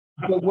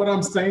But what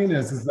I'm saying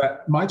is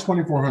that my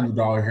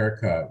 $2,400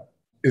 haircut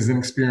is an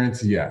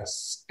experience,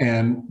 yes.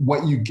 And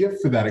what you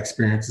get for that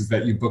experience is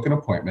that you book an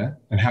appointment.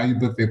 And how you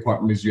book the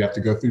appointment is you have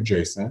to go through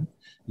Jason.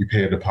 You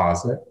pay a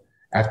deposit.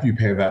 After you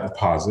pay that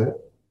deposit,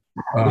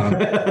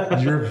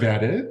 you're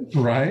vetted,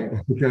 right?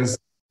 Because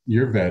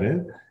you're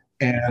vetted.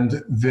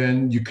 And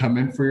then you come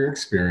in for your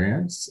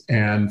experience.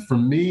 And for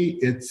me,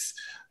 it's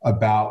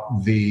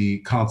about the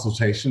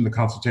consultation. The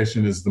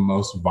consultation is the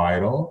most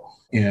vital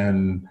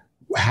in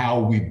how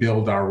we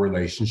build our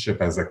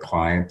relationship as a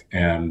client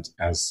and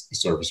as a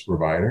service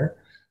provider,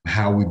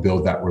 how we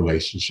build that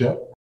relationship.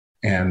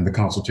 And the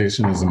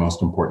consultation is the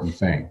most important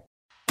thing.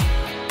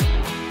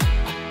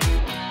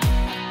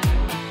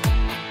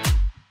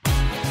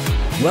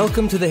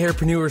 Welcome to the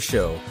Hairpreneur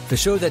Show, the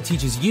show that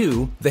teaches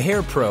you, the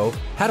hair pro,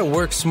 how to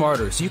work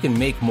smarter so you can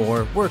make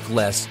more, work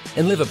less,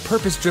 and live a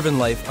purpose-driven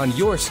life on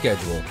your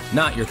schedule,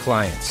 not your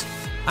clients'.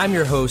 I'm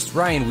your host,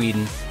 Ryan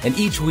Whedon, and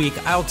each week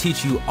I'll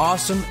teach you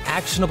awesome,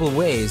 actionable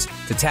ways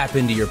to tap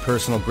into your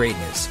personal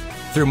greatness.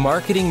 Through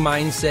marketing,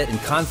 mindset, and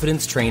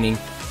confidence training,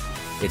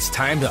 it's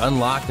time to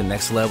unlock the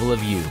next level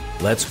of you.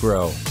 Let's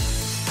grow.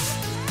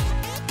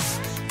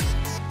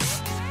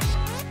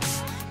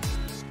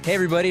 Hey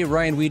everybody,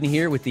 Ryan Whedon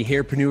here with the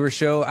Hairpreneur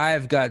Show.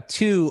 I've got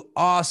two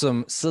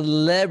awesome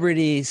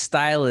celebrity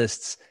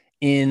stylists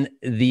in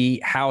the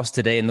house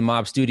today in the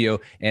Mob Studio,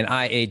 and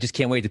I just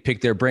can't wait to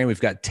pick their brain. We've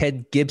got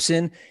Ted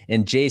Gibson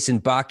and Jason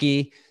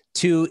Backe,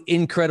 two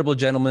incredible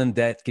gentlemen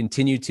that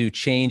continue to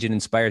change and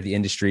inspire the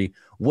industry.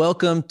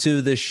 Welcome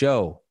to the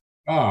show.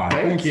 Oh,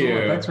 thank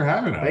you. Thanks for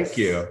having us. Thank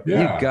you.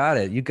 Yeah.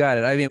 You got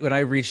it. I mean, when I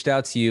reached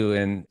out to you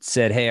and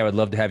said, hey, I would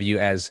love to have you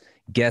as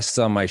guests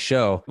on my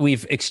show,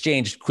 we've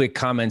exchanged quick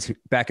comments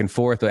back and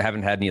forth, but I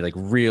haven't had any like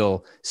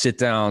real sit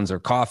downs or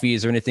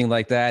coffees or anything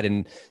like that.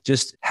 And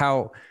just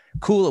how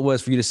cool it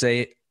was for you to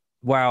say,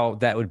 wow,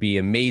 that would be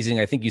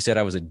amazing. I think you said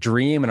I was a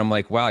dream. And I'm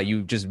like, wow,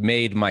 you just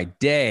made my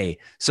day.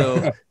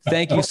 So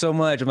thank you so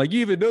much. I'm like,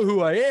 you even know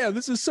who I am.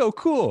 This is so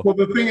cool. Well,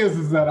 the thing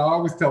is that I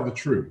always tell the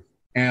truth.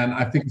 And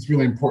I think it's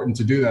really important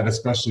to do that,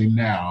 especially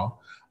now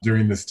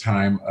during this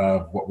time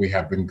of what we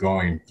have been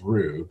going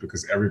through,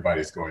 because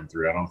everybody's going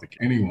through. I don't think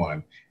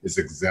anyone is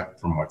exempt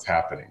from what's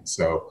happening.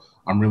 So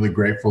I'm really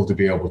grateful to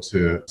be able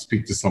to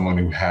speak to someone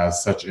who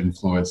has such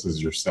influence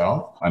as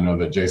yourself. I know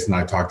that Jason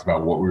and I talked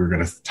about what we were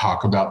going to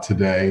talk about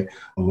today,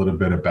 a little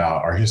bit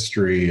about our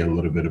history, a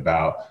little bit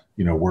about,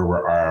 where we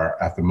are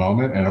at the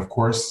moment, and of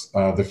course,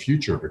 the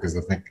future, because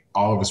I think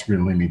all of us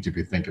really need to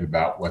be thinking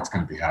about what's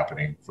going to be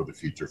happening for the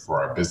future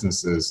for our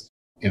businesses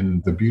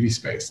in the beauty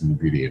space, in the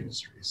beauty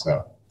industry.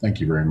 So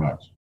thank you very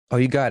much. Oh,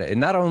 you got it. And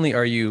not only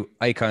are you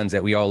icons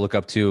that we all look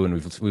up to, and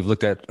we've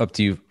looked up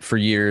to you for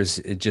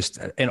years, just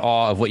in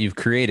awe of what you've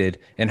created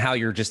and how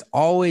you're just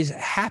always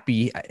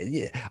happy,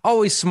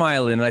 always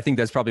smiling. And I think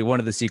that's probably one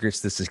of the secrets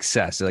to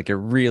success. Like it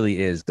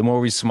really is. The more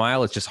we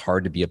smile, it's just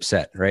hard to be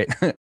upset, right?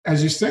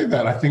 As you say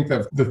that, I think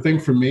that the thing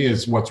for me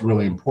is what's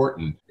really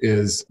important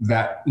is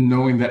that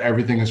knowing that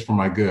everything is for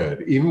my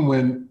good, even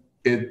when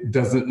it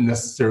doesn't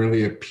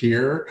necessarily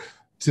appear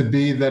to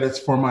be that it's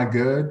for my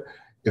good.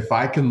 If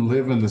I can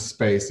live in the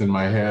space in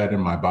my head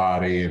and my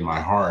body and my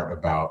heart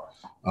about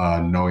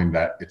knowing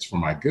that it's for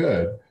my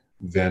good,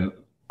 then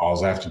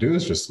all I have to do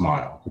is just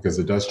smile, because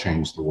it does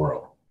change the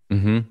world.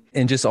 Mm-hmm.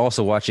 And just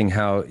also watching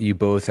how you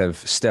both have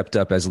stepped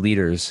up as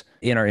leaders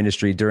in our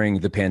industry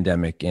during the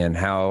pandemic, and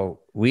how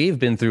we've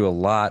been through a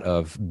lot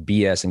of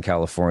BS in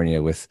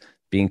California with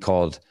being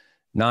called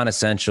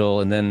non-essential,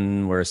 and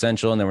then we're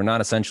essential, and then we're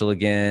not essential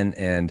again,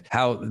 and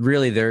how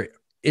really there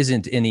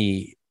isn't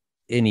any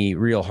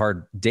real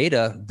hard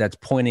data that's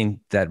pointing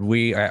that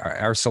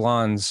our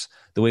salons,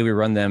 the way we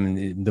run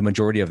them, the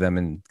majority of them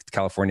in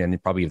California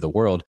and probably the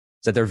world,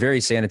 is that they're very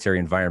sanitary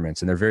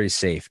environments and they're very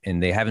safe,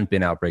 and they haven't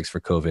been outbreaks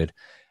for COVID.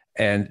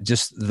 And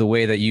just the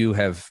way that you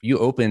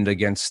opened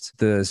against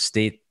the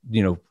state,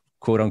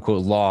 quote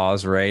unquote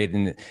laws, right?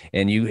 And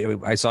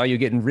I saw you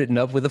getting written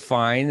up with a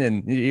fine,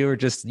 and you were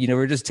just,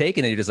 we're just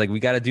taking it. You're just like,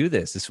 we got to do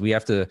this. We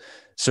have to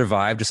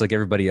survive just like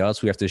everybody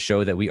else. We have to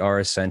show that we are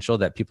essential,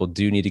 that people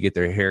do need to get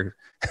their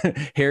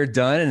hair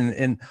done.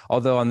 And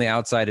although on the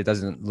outside, it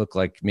doesn't look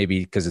like, maybe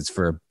because it's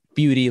for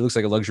beauty, it looks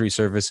like a luxury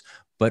service,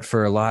 but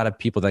for a lot of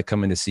people that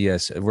come in to see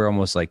us, we're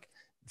almost like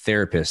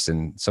therapists.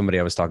 And somebody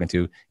I was talking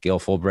to, Gail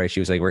Fulbright, she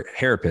was like, we're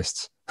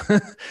therapists.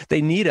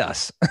 They need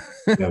us,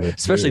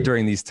 especially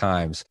during these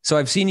times. So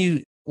I've seen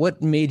you.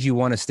 What made you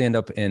want to stand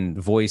up and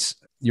voice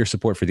your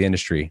support for the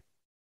industry?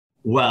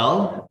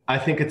 Well, I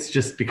think it's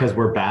just because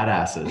we're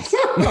badasses.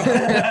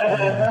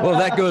 Well,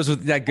 that goes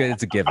with that. Good.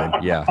 It's a given.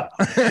 Yeah.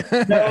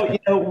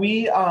 No,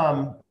 we,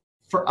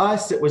 for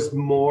us, it was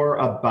more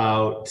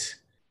about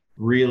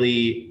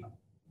really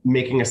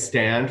making a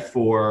stand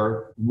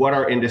for what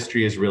our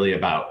industry is really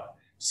about.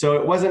 So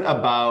it wasn't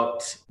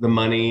about the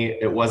money.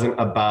 It wasn't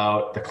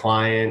about the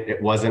client.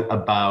 It wasn't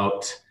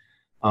about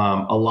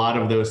a lot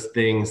of those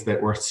things that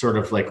were sort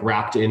of like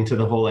wrapped into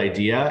the whole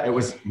idea. It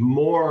was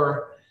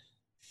more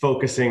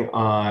focusing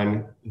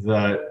on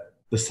the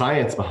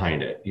science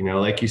behind it.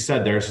 Like you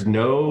said, there's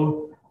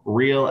no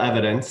real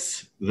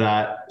evidence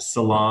that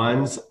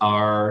salons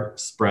are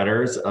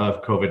spreaders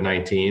of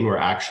COVID-19. We're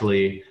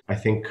actually, I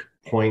think,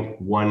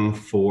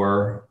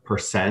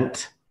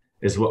 0.14%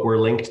 is what we're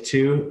linked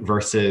to,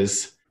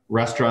 versus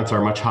restaurants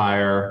are much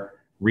higher,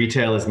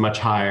 retail is much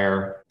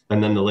higher,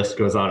 and then the list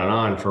goes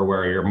on for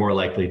where you're more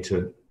likely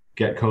to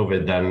get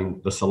COVID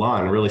than the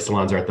salon. Really,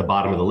 salons are at the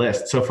bottom of the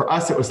list. So for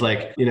us, it was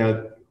like,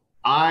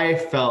 I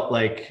felt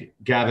like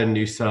Gavin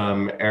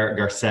Newsom, Eric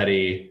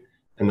Garcetti,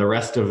 and the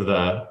rest of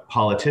the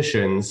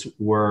politicians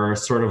were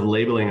sort of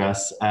labeling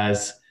us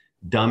as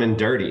dumb and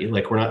dirty.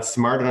 Like, we're not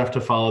smart enough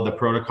to follow the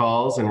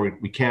protocols, and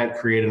we can't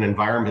create an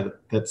environment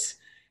that's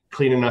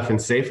clean enough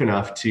and safe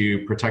enough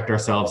to protect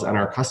ourselves and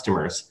our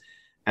customers.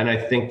 And I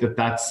think that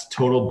that's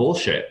total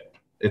bullshit.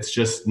 It's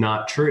just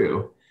not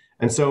true.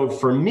 And so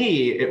for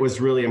me, it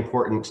was really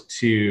important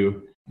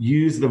to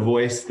use the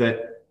voice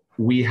that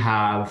we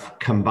have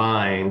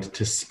combined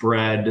to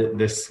spread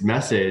this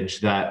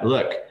message that,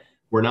 look,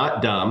 we're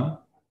not dumb.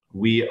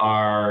 We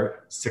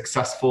are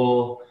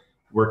successful.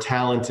 We're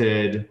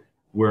talented.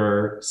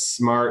 We're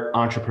smart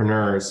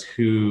entrepreneurs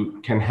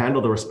who can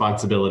handle the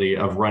responsibility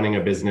of running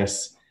a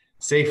business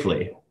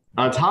safely.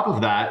 On top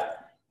of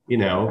that,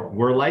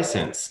 we're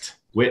licensed,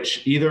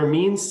 which either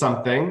means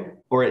something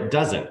or it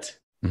doesn't.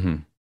 Mm-hmm.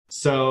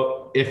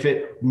 So if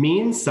it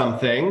means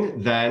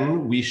something,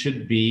 then we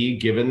should be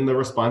given the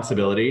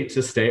responsibility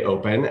to stay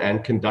open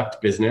and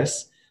conduct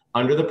business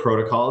under the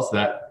protocols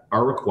that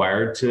are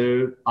required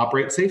to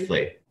operate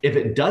safely. If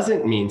it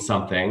doesn't mean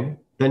something,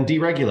 then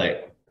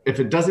deregulate. If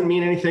it doesn't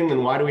mean anything,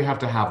 then why do we have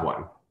to have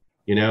one?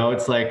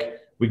 It's like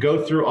we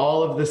go through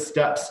all of the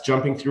steps,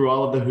 jumping through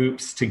all of the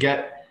hoops to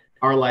get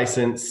our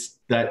license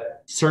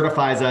that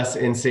certifies us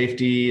in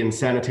safety and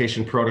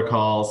sanitation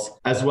protocols,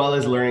 as well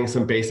as learning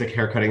some basic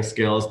haircutting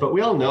skills. But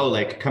we all know,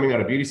 like, coming out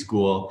of beauty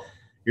school,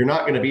 you're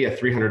not going to be a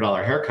 $300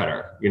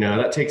 haircutter.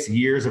 That takes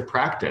years of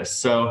practice.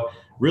 So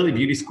really,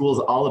 beauty school is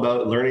all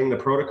about learning the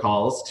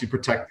protocols to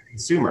protect the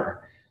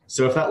consumer.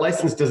 So if that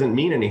license doesn't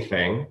mean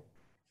anything,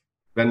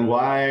 then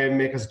why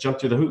make us jump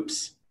through the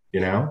hoops,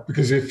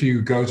 Because if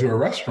you go to a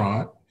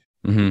restaurant,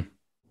 mm-hmm.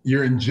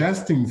 you're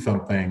ingesting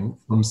something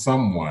from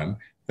someone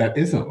that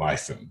isn't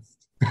licensed.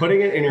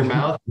 Putting it in your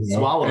mouth and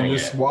swallowing and it. you're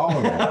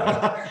swallowing it.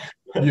 I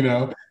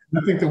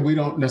think that we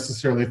don't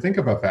necessarily think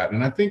about that.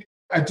 And I think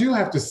I do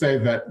have to say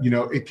that,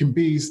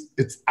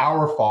 it's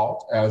our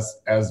fault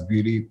as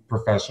beauty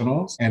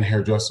professionals and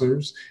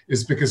hairdressers,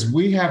 is because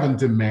we haven't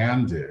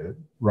demanded,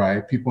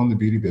 right? People in the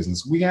beauty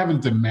business, we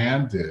haven't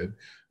demanded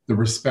the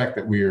respect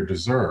that we are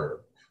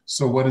deserved.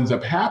 So what ends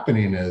up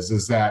happening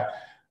is that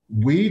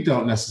we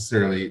don't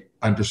necessarily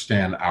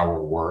understand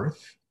our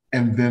worth.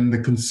 And then the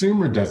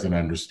consumer doesn't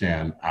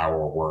understand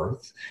our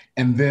worth.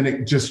 And then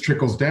it just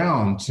trickles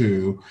down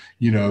to,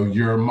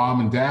 your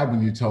mom and dad,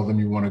 when you tell them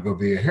you want to go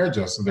be a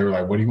hairdresser, they're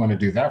like, what do you want to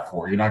do that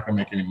for? You're not going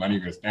to make any money.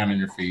 You're going to stand on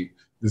your feet.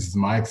 This is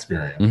my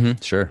experience. Mm-hmm,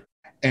 sure.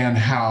 And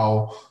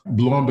how,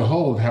 lo and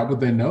behold, how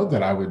would they know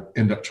that I would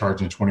end up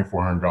charging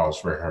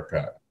 $2,400 for a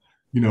haircut?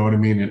 You know what I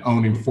mean? And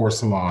owning 4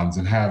 salons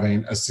and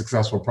having a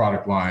successful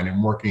product line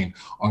and working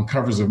on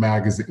covers of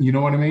magazines. You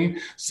know what I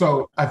mean?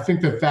 So I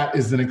think that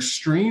is an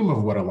extreme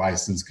of what a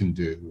license can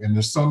do. And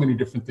there's so many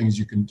different things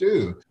you can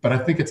do. But I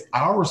think it's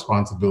our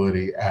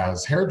responsibility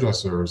as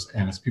hairdressers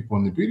and as people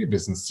in the beauty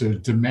business to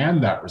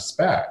demand that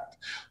respect.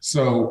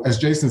 So as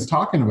Jason's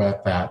talking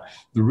about that,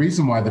 the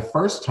reason why the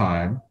first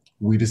time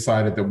we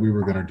decided that we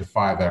were going to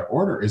defy that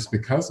order is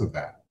because of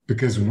that.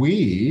 Because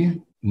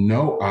we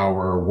know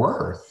our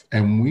worth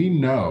and we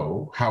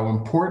know how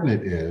important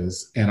it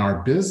is in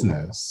our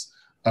business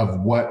of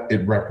what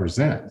it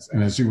represents.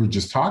 And as you were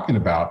just talking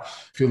about,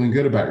 feeling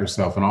good about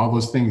yourself and all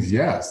those things,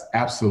 yes,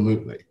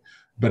 absolutely.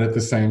 But at the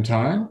same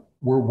time,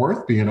 we're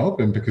worth being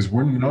open because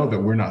we know that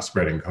we're not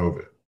spreading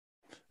COVID.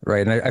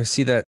 Right. And I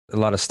see that a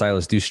lot of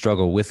stylists do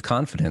struggle with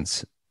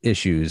confidence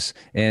issues.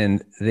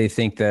 And they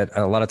think that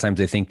a lot of times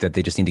they think that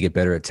they just need to get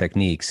better at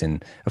techniques.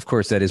 And of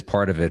course, that is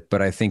part of it.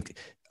 But I think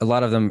a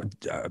lot of them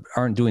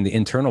aren't doing the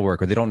internal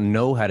work, or they don't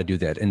know how to do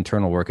that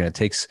internal work. And it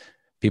takes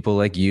people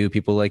like you,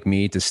 people like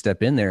me to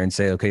step in there and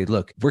say, okay,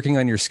 look, working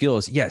on your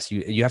skills. Yes,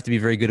 you have to be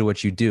very good at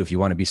what you do if you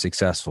want to be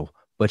successful,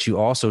 but you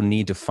also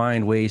need to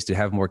find ways to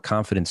have more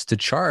confidence to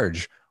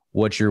charge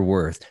what you're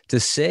worth, to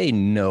say,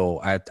 no,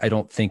 I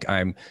don't think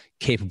I'm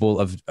capable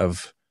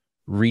of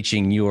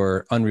reaching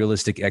your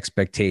unrealistic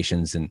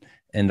expectations, and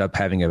end up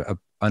having a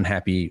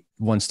unhappy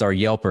 1-star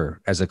Yelper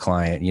as a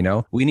client.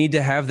 We need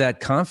to have that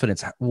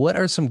confidence. What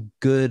are some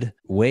good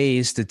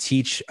ways to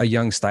teach a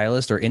young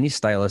stylist or any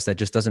stylist that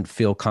just doesn't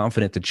feel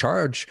confident to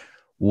charge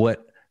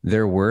what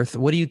they're worth?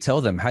 What do you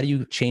tell them? How do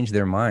you change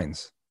their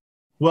minds?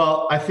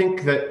 Well, I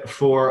think that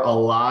for a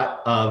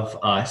lot of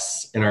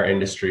us in our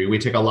industry, we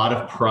take a lot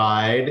of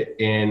pride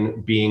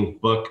in being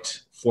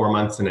booked 4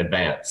 months in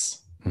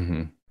advance.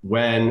 Mm-hmm.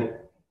 When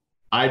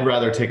I'd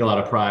rather take a lot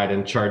of pride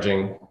in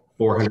charging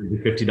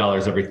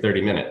 $450 every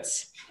 30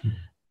 minutes.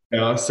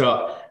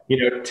 So,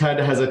 Ted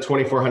has a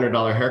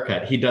 $2,400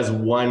 haircut. He does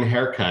one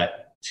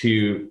haircut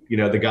to,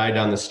 the guy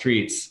down the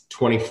street's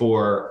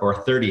 24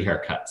 or 30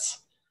 haircuts.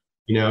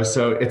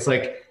 So it's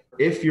like,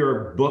 if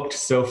you're booked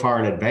so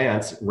far in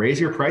advance, raise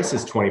your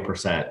prices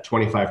 20%,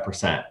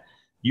 25%.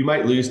 You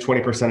might lose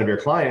 20% of your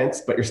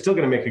clients, but you're still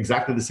going to make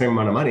exactly the same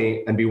amount of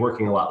money and be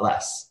working a lot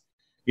less.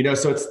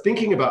 So it's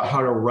thinking about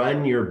how to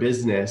run your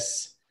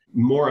business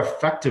more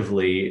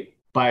effectively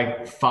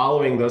by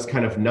following those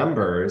kind of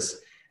numbers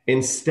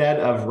instead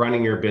of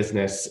running your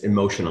business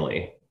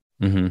emotionally.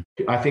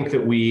 Mm-hmm. I think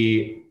that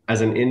we,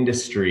 as an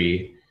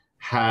industry,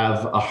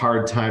 have a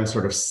hard time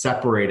sort of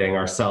separating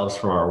ourselves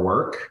from our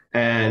work.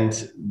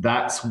 And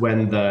that's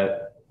when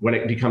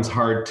it becomes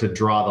hard to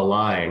draw the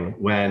line,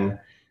 when,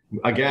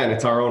 again,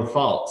 it's our own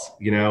fault.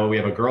 We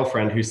have a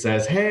girlfriend who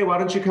says, hey, why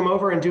don't you come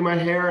over and do my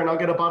hair, and I'll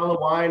get a bottle of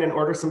wine and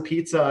order some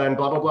pizza and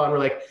blah, blah, blah. And we're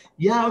like,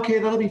 yeah, okay,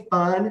 that'll be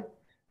fun.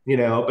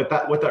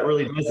 But what that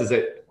really does is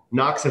it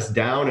knocks us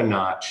down a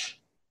notch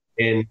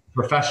in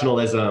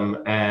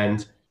professionalism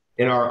and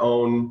in our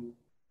own,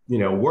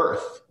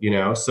 worth,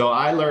 So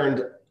I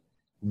learned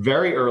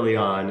very early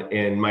on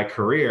in my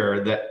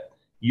career that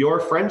your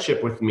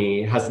friendship with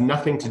me has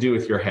nothing to do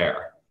with your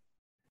hair.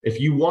 If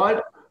you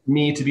want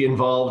me to be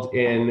involved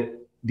in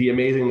the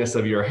amazingness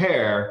of your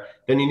hair,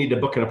 then you need to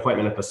book an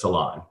appointment at the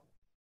salon.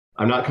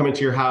 I'm not coming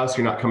to your house.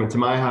 You're not coming to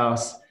my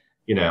house.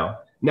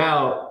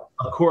 Now,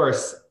 of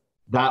course,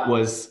 that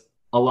was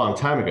a long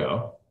time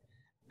ago.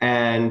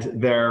 And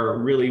there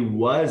really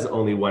was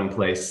only one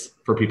place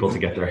for people to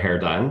get their hair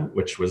done,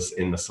 which was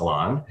in the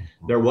salon.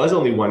 There was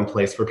only one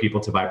place for people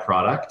to buy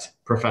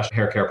professional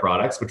hair care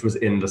products, which was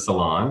in the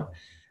salon.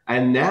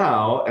 And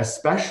now,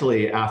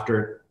 especially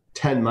after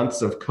 10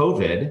 months of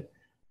COVID,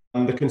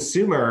 the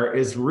consumer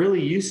is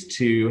really used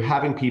to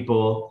having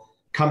people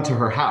come to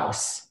her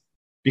house,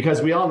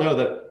 because we all know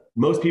that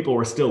most people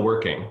were still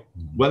working,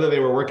 whether they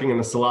were working in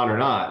the salon or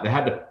not.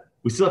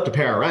 We still have to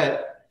pay our rent,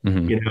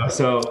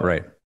 So,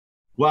 right.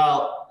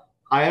 Well,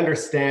 I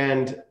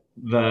understand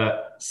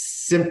the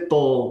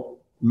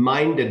simple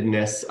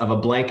mindedness of a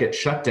blanket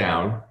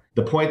shutdown.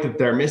 The point that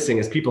they're missing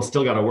is people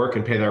still got to work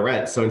and pay their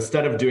rent. So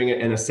instead of doing it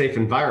in a safe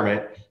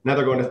environment, now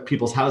they're going to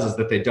people's houses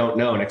that they don't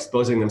know and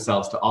exposing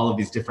themselves to all of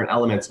these different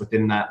elements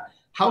within that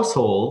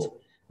household.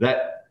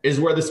 That is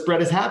where the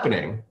spread is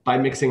happening, by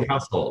mixing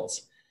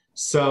households.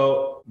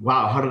 So,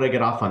 wow, how did I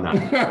get off on that?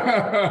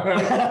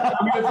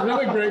 It's a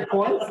really great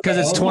point. Because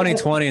it's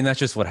 2020 and that's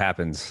just what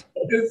happens.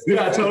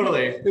 Yeah,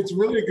 totally. It's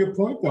really a good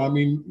point, though. I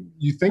mean,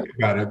 you think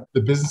about it,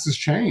 the business has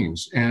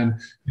changed. And,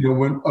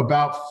 when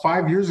about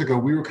 5 years ago,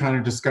 we were kind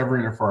of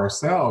discovering it for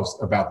ourselves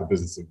about the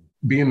business of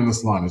being in the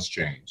salon has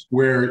changed,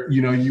 where,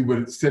 you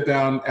would sit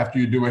down after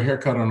you do a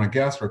haircut on a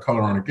guest or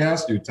color on a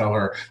guest, you would tell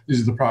her,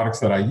 these are the products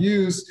that I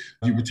use.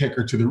 You would take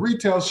her to the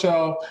retail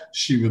shelf.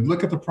 She would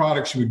look at the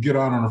products. She would get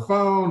on her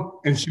phone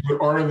and she would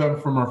order them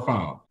from her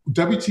phone.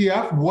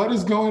 WTF, what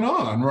is going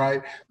on,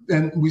 right?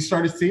 And we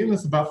started seeing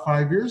this about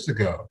 5 years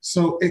ago.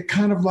 So it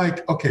kind of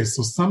like, okay,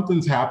 so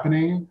something's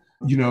happening.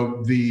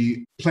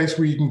 The place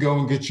where you can go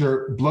and get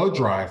your blow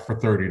dry for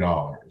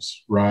 $30,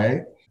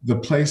 right? The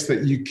place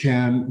that you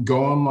can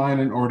go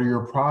online and order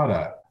your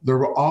product. There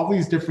were all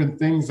these different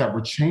things that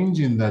were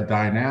changing the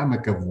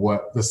dynamic of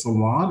what the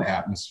salon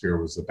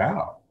atmosphere was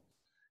about.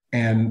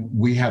 And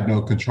we had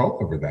no control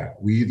over that.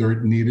 We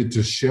either needed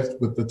to shift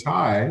with the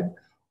tide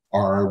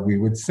or we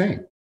would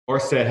sink. Or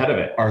stay ahead of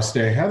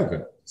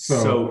it.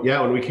 So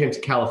yeah, when we came to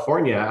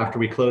California, after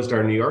we closed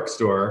our New York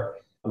store,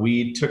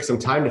 we took some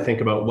time to think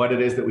about what it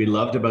is that we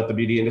loved about the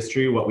beauty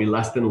industry, what we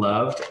less than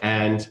loved,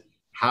 and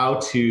how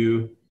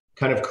to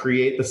kind of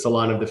create the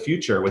salon of the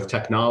future with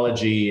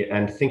technology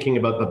and thinking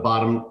about the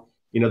bottom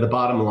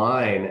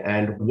line,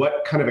 and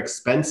what kind of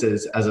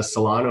expenses as a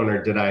salon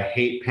owner did I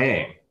hate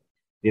paying?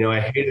 I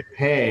hated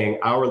paying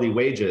hourly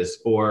wages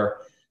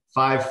for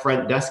 5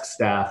 front desk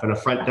staff and a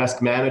front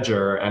desk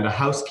manager and a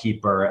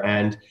housekeeper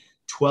and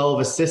 12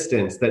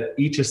 assistants, that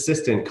each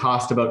assistant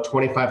cost about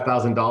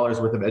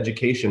 $25,000 worth of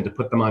education to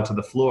put them onto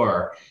the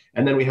floor.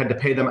 And then we had to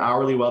pay them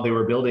hourly while they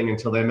were building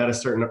until they met a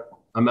certain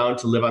amount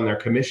to live on their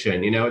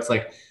commission. It's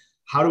like,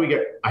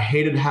 I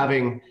hated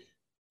having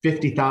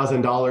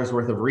 $50,000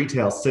 worth of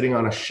retail sitting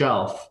on a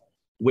shelf,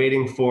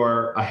 waiting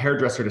for a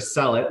hairdresser to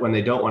sell it when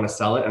they don't want to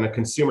sell it, and a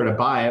consumer to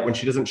buy it when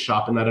she doesn't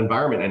shop in that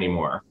environment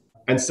anymore.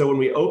 And so when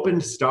we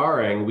opened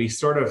Starring, we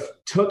sort of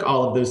took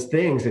all of those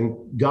things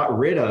and got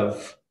rid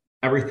of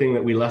everything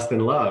that we less than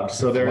loved.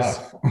 So there's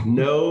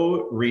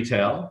no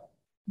retail.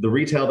 The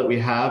retail that we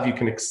have, you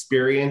can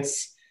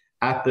experience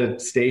at the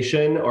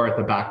station or at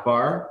the back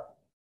bar,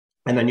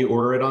 and then you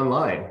order it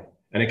online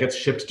and it gets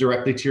shipped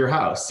directly to your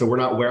house. So we're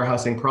not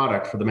warehousing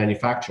product for the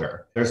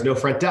manufacturer. There's no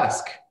front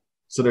desk.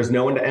 So there's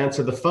no one to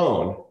answer the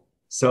phone.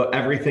 So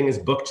everything is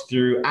booked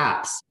through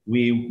apps.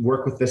 We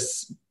work with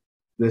this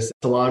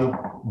salon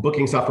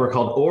booking software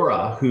called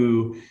Aura,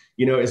 who,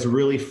 is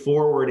really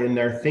forward in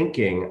their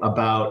thinking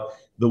about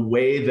the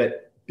way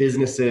that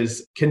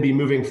businesses can be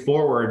moving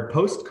forward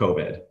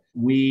post-COVID.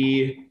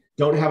 We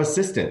don't have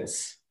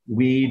assistants.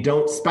 We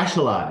don't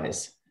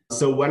specialize.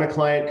 So when a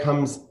client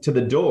comes to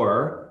the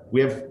door,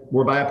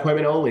 we're by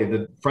appointment only.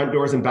 The front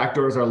doors and back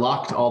doors are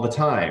locked all the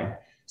time.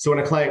 So when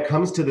a client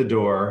comes to the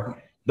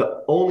door,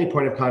 the only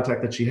point of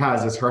contact that she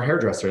has is her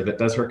hairdresser that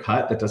does her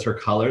cut, that does her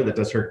color, that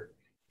does her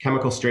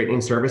chemical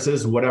straightening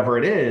services, whatever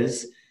it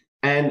is.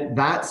 And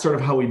that's sort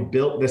of how we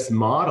built this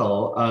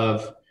model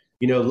of,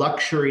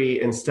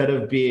 luxury, instead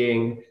of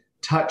being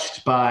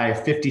touched by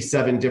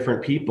 57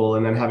 different people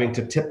and then having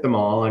to tip them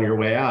all on your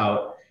way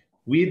out.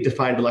 We've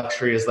defined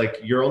luxury as like,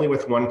 you're only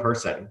with one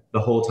person the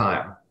whole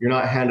time. You're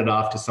not handed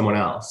off to someone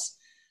else.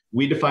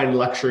 We define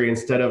luxury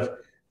instead of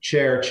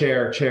chair,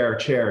 chair, chair,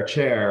 chair,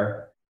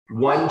 chair,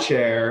 one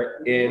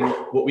chair in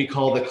what we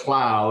call the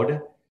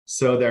cloud.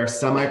 So they're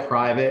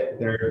semi-private,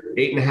 they're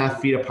 8.5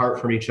 feet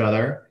apart from each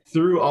other.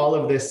 Through all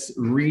of this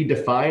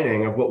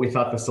redefining of what we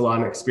thought the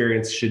salon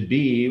experience should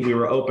be, we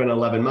were open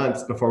 11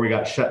 months before we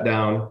got shut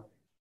down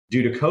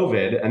due to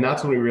COVID. And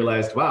that's when we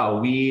realized, wow,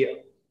 we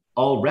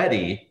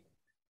already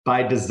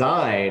by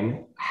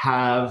design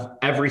have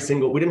we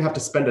didn't have to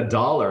spend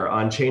 $1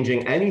 on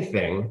changing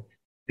anything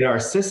in our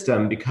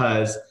system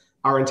because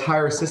our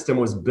entire system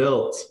was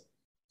built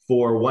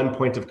for one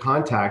point of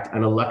contact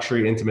and a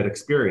luxury intimate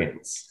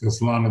experience. The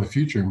salon of the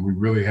future. And we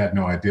really had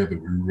no idea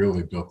that we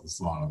really built the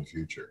salon of the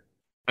future.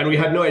 And we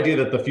had no idea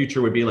that the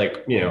future would be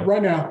like,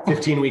 right now,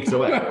 15 weeks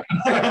away.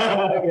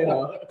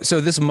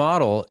 So this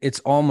model, it's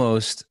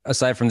almost,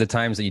 aside from the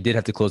times that you did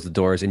have to close the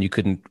doors and you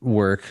couldn't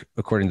work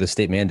according to the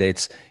state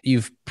mandates,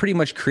 you've pretty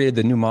much created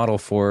the new model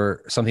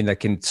for something that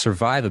can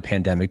survive a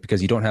pandemic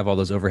because you don't have all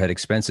those overhead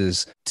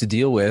expenses to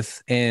deal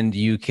with. And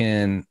you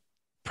can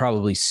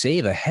probably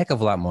save a heck of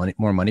a lot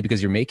more money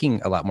because you're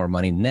making a lot more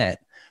money net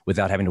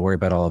without having to worry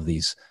about all of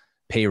these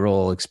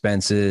payroll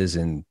expenses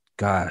and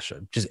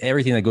just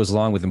everything that goes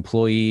along with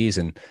employees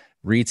and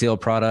retail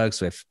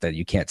products that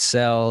you can't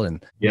sell.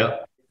 And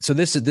so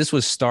this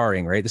was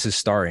starring, right? This is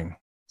starring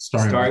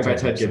by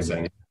Ted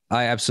Gibson.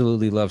 I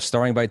absolutely love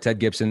Starring by Ted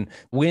Gibson.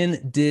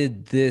 When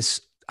did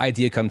this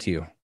idea come to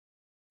you?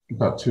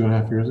 About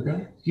 2.5 years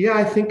ago. Yeah,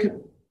 I think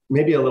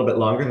maybe a little bit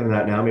longer than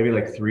that now, maybe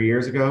like 3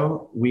 years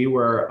ago. We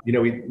were,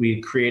 we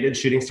created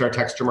Shooting Star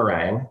Texture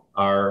Meringue,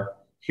 our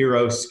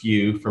hero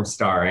SKU from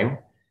Starring,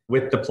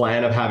 with the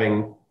plan of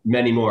having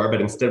many more,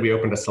 but instead we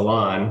opened a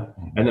salon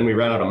and then we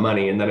ran out of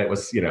money. And then it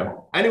was,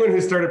 anyone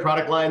who started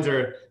product lines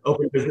or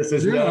opened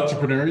businesses You're an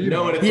entrepreneur,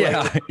 know what it's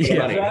like.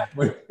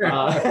 Exactly.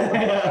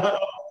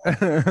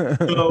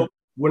 So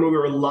when we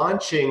were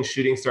launching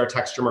Shooting Star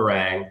Texture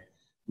Meringue,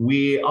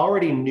 we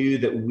already knew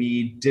that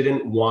we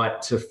didn't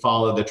want to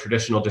follow the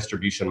traditional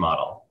distribution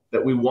model,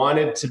 that we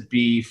wanted to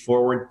be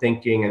forward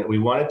thinking and we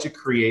wanted to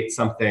create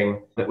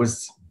something that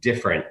was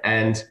different.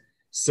 And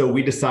so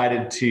we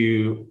decided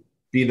to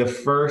be the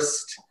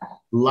first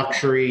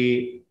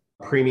luxury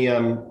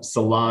premium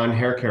salon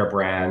hair care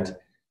brand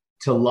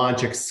to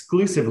launch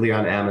exclusively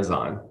on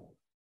Amazon.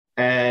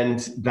 And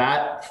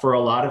that for a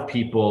lot of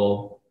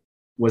people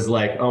was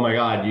like, oh my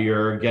God,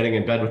 you're getting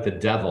in bed with the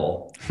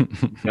devil. We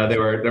got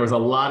a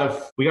lot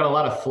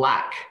of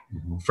flack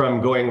from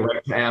going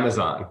right to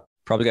Amazon.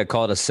 Probably got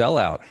called a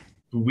sellout.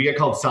 We get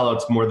called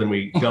sellouts more than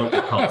we don't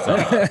get called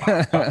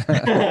sellouts.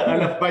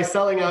 And if by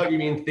selling out, you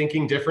mean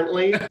thinking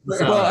differently?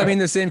 Well, I mean,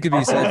 the same could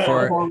be said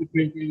for...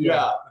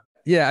 Yeah.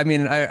 Yeah, I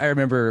mean, I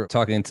remember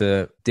talking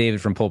to David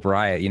from Pulp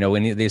Riot,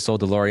 when they sold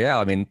to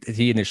L'Oreal. I mean,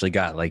 he initially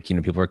got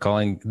people were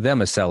calling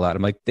them a sellout.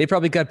 I'm like, they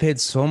probably got paid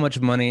so much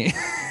money.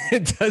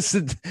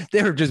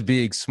 They were just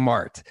being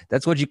smart.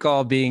 That's what you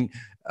call being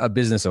a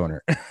business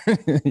owner.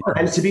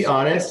 And to be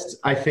honest,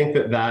 I think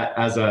that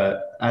as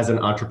an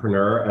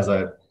entrepreneur, as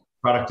a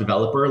product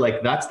developer,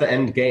 that's the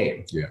end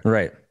game. Yeah.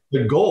 Right.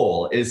 The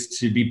goal is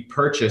to be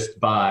purchased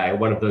by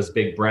one of those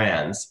big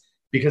brands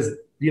because,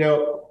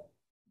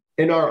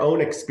 in our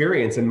own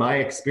experience, in my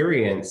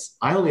experience,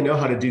 I only know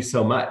how to do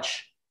so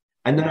much.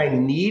 And then I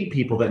need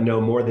people that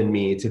know more than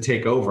me to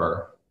take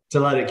over, to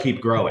let it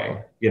keep growing,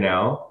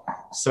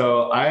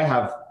 So I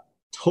have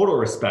total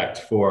respect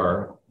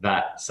for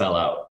that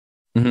sellout.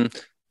 Mm-hmm.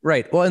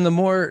 Right. Well, and the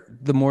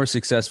more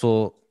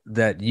successful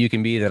that you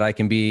can be, that I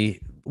can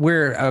be,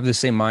 we're of the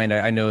same mind.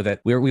 I know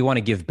that we want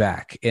to give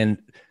back and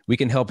we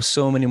can help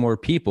so many more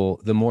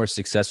people. The more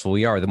successful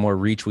we are, the more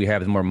reach we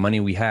have, the more money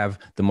we have,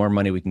 the more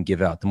money we can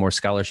give out, the more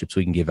scholarships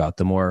we can give out,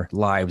 the more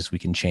lives we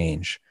can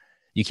change.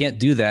 You can't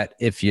do that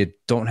if you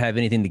don't have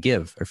anything to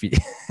give, or if you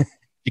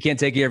can't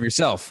take care of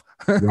yourself.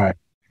 Right.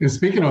 And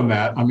speaking on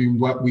that, I mean,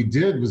 what we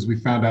did was we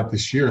found out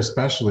this year,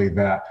 especially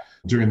that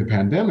during the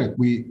pandemic,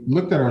 we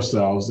looked at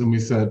ourselves and we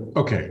said,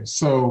 okay,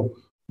 so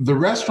the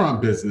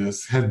restaurant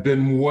business has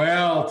been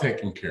well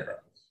taken care of,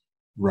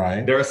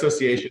 right? Their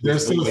association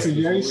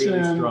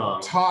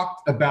really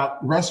talked about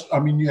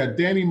you had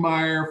Danny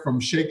Meyer from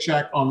Shake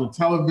Shack on the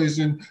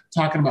television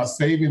talking about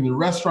saving the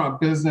restaurant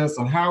business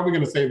and how are we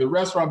going to save the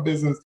restaurant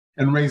business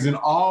and raising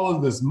all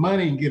of this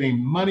money and getting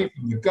money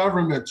from the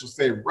government to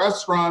save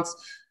restaurants.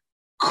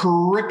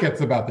 Crickets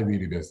about the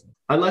beauty business.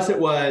 Unless it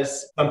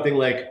was something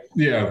like,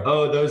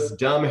 those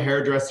dumb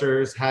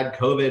hairdressers had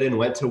COVID and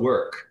went to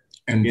work.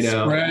 And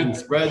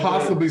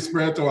possibly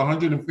spread to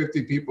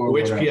 150 people.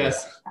 Which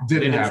PS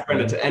didn't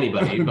spread it to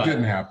anybody. But,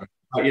 didn't happen.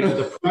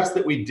 The press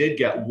that we did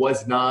get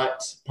was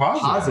not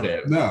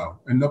positive. No,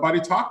 and nobody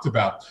talked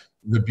about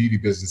the beauty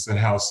business and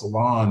how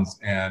salons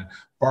and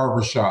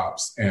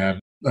barbershops and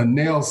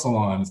nail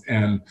salons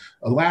and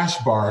lash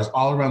bars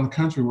all around the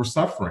country were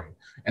suffering.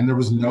 And there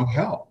was no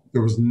help.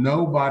 There was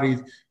nobody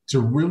to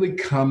really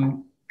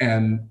come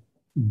and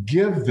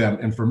give them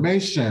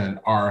information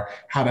or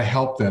how to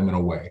help them in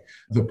a way.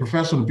 The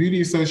Professional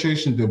Beauty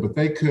Association did what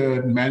they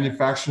could.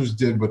 Manufacturers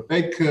did what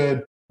they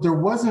could. There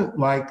wasn't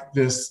like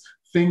this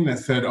thing that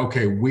said,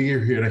 okay,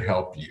 we're here to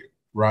help you,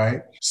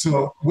 right?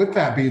 So with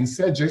that being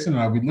said, Jason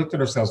and I, we looked at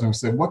ourselves and we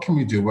said, what can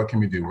we do? What can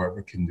we do?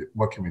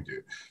 What can we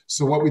do?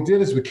 So what we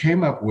did is we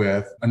came up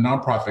with a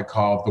nonprofit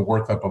called the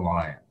Worth Up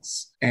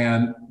Alliance.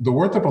 And the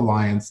Worth Up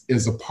Alliance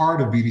is a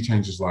part of Beauty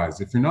Changers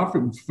Lives. If you're not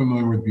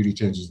familiar with Beauty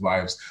Changers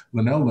Lives,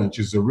 Linnell Lynch,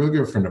 who's a real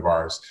good friend of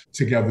ours,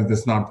 together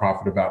this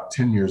nonprofit about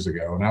 10 years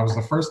ago. And I was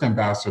the first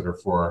ambassador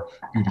for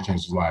Beauty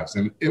Changers Lives.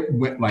 And it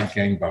went like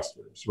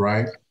gangbusters,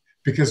 right?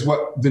 Because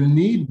what the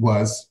need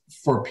was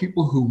for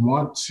people who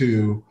want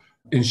to,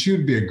 and she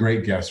would be a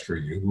great guest for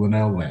you,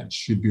 Linnell Lynch.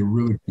 She'd be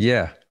really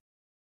Yeah.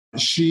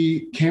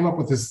 She came up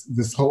with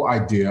this whole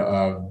idea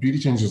of Beauty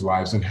Changers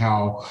Lives and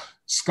how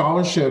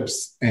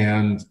scholarships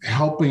and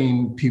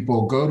helping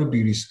people go to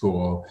beauty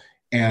school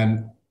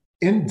and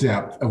in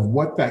depth of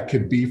what that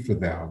could be for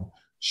them,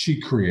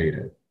 she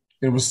created.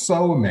 It was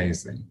so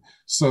amazing.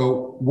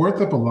 So Worth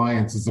Up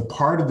Alliance is a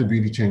part of the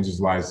Beauty Changers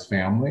Lives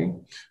family,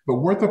 but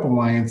Worth Up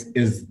Alliance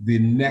is the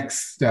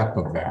next step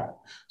of that.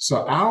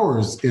 So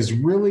ours is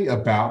really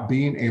about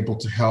being able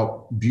to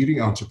help beauty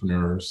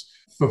entrepreneurs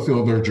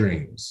fulfill their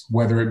dreams,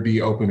 whether it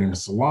be opening a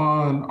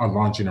salon or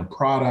launching a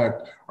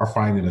product or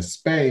finding a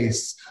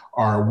space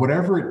or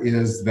whatever it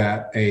is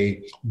that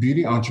a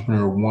beauty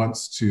entrepreneur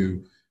wants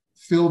to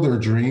fill their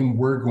dream,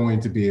 we're going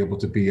to be able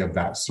to be of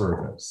that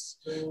service.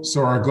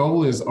 So our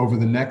goal is over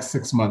the next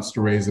 6 months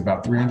to raise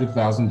about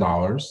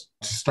 $300,000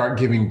 to start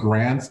giving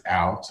grants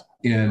out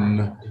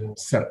in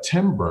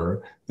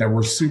September that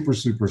we're super,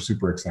 super,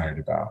 super excited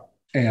about.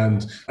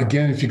 And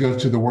again, if you go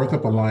to the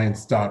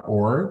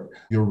worthupalliance.org,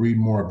 you'll read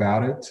more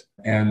about it.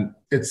 And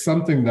it's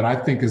something that I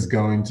think is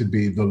going to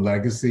be the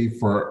legacy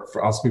for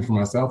I'll speak for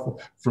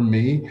myself, for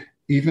me,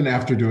 even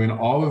after doing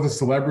all of the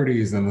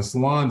celebrities and the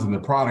salons and the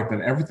product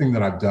and everything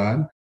that I've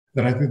done,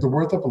 that I think the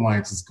Worth Up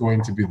Alliance is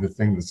going to be the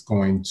thing that's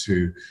going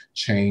to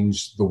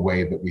change the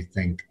way that we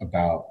think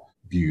about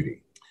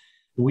beauty.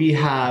 We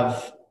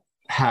have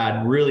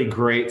had really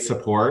great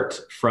support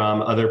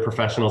from other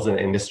professionals in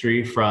the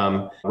industry,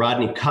 from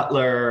Rodney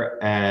Cutler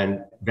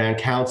and Van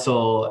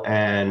Council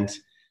and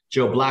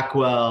Joe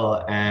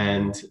Blackwell,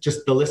 and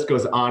just the list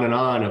goes on and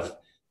on of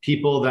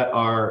people that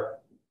are,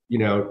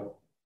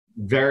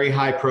 very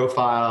high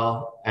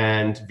profile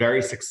and very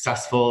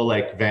successful.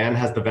 Like Van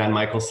has the Van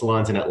Michael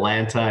salons in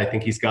Atlanta. I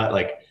think he's got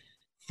like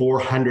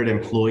 400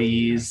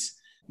 employees.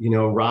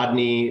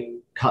 Rodney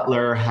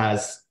Cutler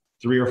has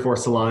 3 or 4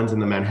 salons in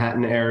the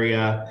Manhattan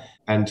area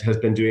and has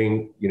been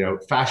doing,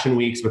 fashion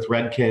weeks with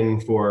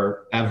Redken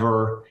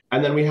forever.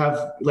 And then we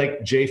have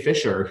like Jay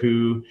Fisher,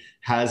 who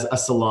has a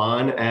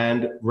salon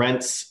and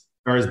rents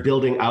or is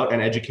building out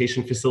an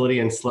education facility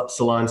and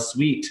salon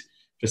suite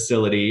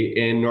facility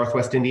in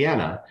Northwest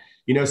Indiana.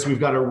 So we've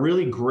got a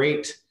really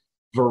great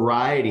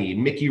variety.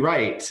 Mickey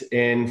Wright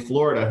in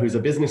Florida, who's a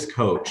business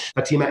coach.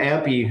 Fatima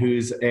Ampi,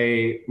 who's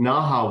a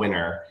NAHA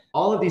winner.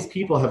 All of these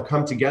people have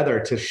come together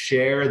to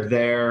share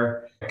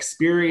their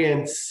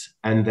experience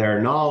and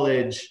their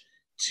knowledge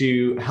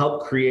to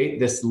help create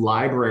this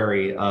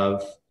library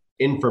of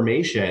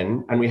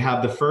information. And we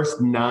have the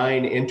first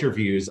 9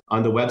 interviews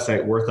on the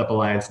website,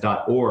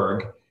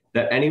 worthupalliance.org,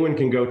 that anyone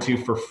can go to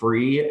for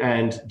free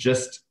and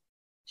just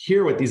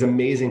hear what these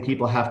amazing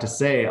people have to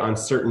say on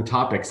certain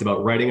topics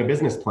about writing a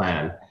business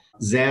plan.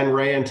 Zan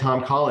Ray and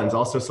Tom Collins,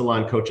 also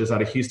salon coaches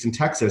out of Houston,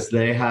 Texas,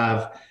 they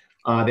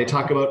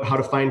talk about how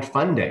to find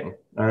funding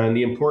and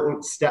the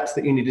important steps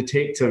that you need to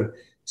take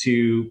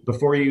to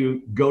before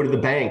you go to the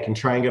bank and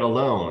try and get a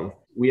loan.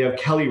 We have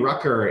Kelly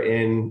Rucker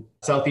in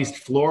Southeast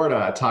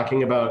Florida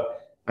talking about,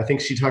 I think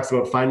she talks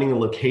about finding a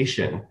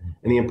location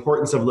and the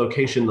importance of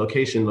location.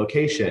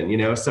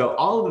 So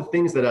all of the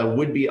things that a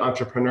would-be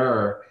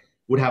entrepreneur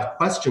would have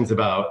questions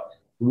about,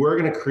 we're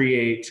going to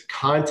create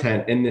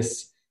content in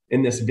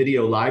this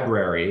video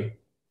library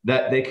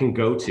that they can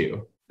go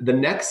to. The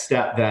next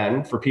step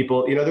then for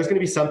people, there's going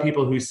to be some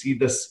people who see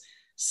this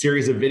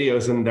series of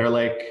videos and they're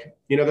like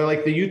the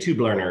YouTube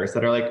learners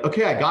that are like,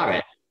 okay, I got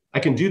it. I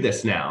can do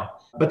this now.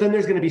 But then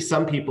there's going to be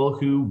some people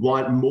who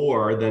want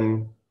more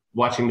than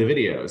watching the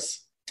videos.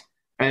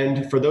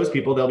 And for those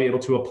people, they'll be able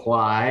to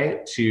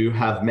apply to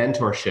have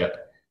mentorship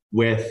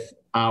with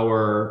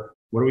our,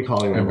 what are we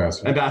calling them?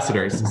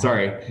 Ambassadors.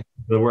 Sorry,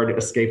 the word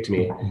escaped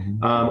me.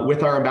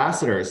 With our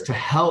ambassadors to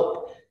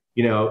help,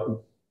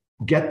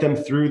 get them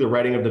through the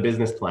writing of the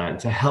business plan,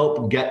 to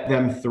help get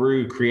them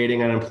through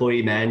creating an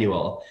employee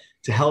manual,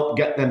 to help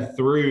get them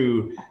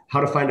through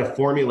how to find a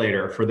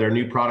formulator for their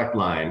new product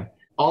line.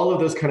 All of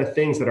those kind of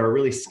things that are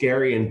really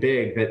scary and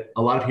big that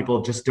a lot of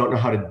people just don't know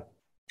how to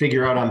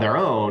figure out on their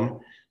own,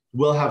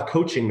 we'll have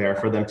coaching there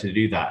for them to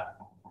do that.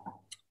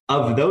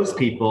 Of those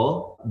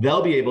people,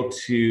 they'll be able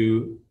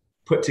to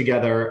put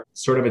together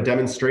sort of a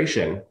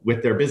demonstration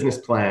with their business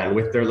plan,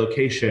 with their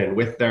location,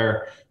 with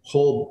their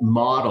whole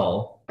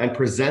model, and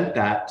present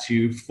that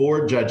to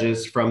 4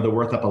 judges from the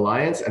Worth Up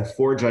Alliance and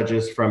 4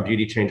 judges from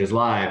Beauty Changes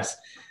Lives.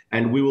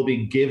 And we will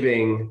be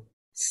giving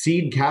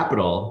seed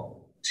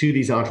capital to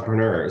these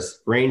entrepreneurs,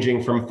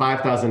 ranging from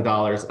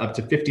 $5,000 up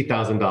to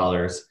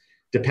 $50,000,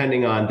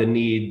 depending on the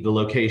need, the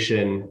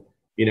location.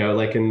 You know,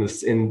 like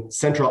in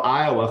central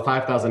Iowa,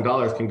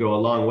 $5,000 can go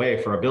a long way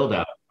for a build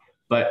out.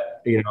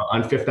 But, you know,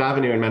 on Fifth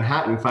Avenue in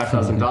Manhattan,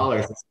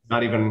 $5,000 is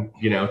not even,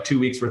 2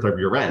 weeks worth of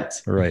your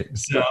rent. Right.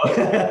 So,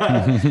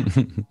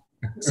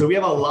 so we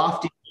have a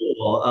lofty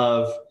goal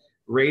of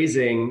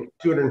raising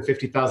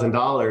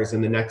 $250,000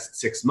 in the next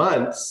 6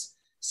 months.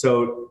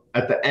 So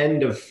at the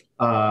end of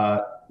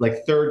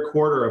third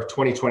quarter of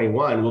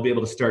 2021, we'll be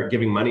able to start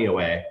giving money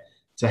away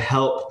to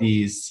help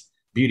these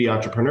beauty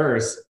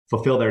entrepreneurs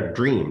fulfill their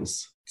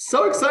dreams.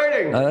 So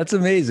exciting. That's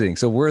amazing.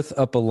 So Worth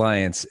Up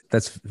Alliance,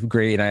 that's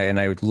great. And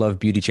I would love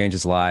Beauty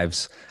Changes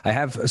Lives. I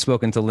have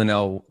spoken to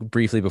Linnell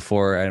briefly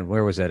before. And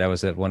where was that? I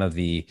was at one of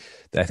the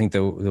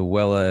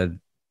Wella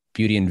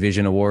Beauty and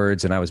Vision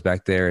Awards, and I was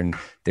back there, and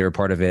they were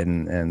part of it,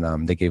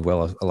 and they gave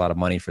Wella a lot of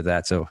money for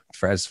that. So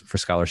for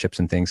scholarships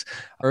and things,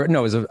 or no,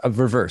 it was a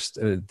reversed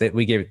that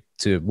we gave it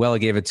to Wella,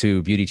 gave it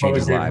to Beauty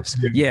Changes Lives.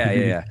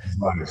 Yeah.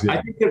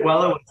 I think that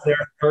Wella was their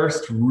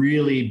first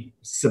really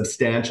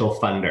substantial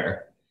funder.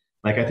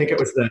 Like, I think it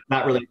was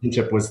that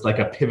relationship was like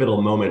a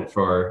pivotal moment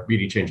for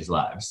Beauty Changes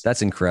Lives.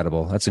 That's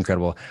incredible.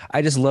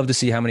 I just love to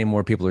see how many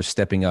more people are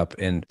stepping up,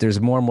 and there's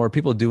more and more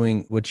people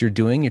doing what you're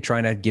doing. You're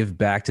trying to give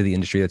back to the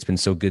industry that's been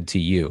so good to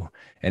you.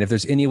 And if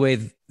there's any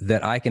way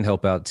that I can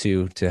help out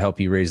to help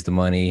you raise the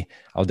money,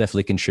 I'll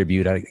definitely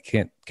contribute. I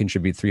can't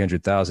contribute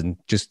 300,000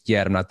 just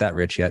yet. I'm not that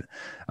rich yet.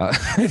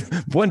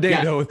 One day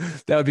though,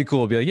 that would be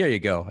cool. Be like, here you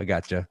go. I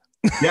got you.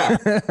 Yeah,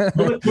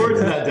 we'll look forward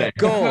to that day.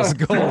 Goals,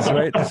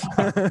 right?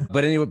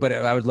 But anyway,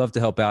 I would love to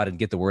help out and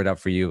get the word out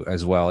for you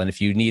as well. And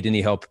if you need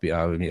any help,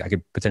 I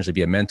could potentially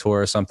be a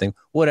mentor or something,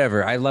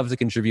 whatever. I love to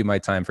contribute my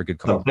time for good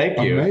cause. Oh, thank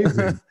you.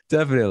 Amazing.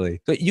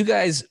 Definitely. But you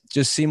guys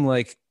just seem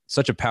like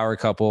such a power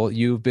couple.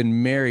 You've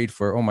been married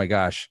for, oh my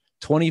gosh,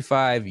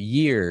 25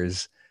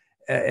 years.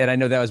 And I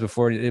know that was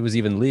before it was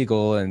even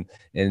legal, and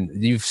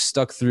you've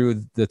stuck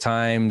through the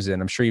times,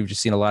 and I'm sure you've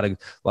just seen a lot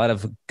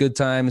of good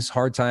times,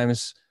 hard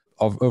times,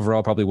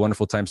 overall probably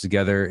wonderful times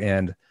together.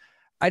 And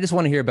I just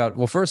want to hear about,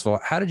 well, first of all,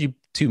 how did you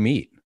two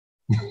meet?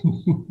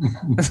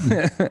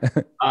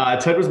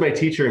 Ted was my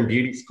teacher in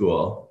beauty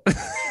school.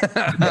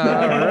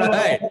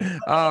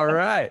 All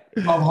right.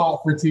 I'm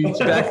hot for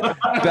teaching.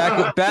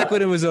 Back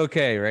when it was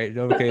okay, right?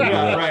 Okay.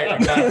 Yeah,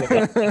 right.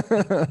 Exactly.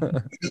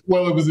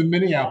 Well, it was in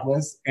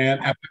Minneapolis, and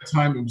at the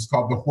time it was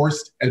called the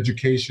Horst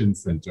Education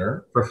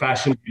Center For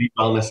Fashion, Beauty,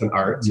 Wellness, and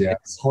Art.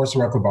 Yes, Horst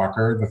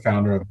Backe, the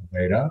founder of the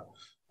Beta,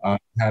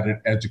 had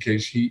an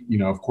education.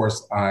 Of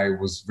course, I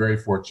was very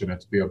fortunate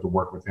to be able to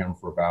work with him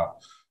for about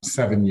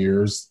 7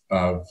 years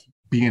of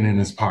being in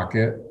his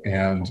pocket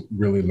and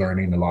really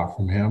learning a lot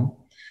from him.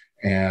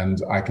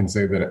 And I can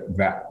say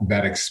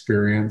that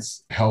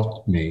experience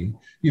helped me.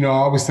 I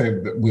always say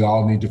that we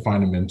all need to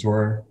find a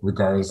mentor,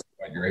 regardless of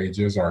what your age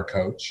is, or a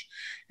coach,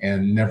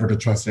 and never to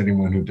trust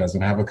anyone who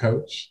doesn't have a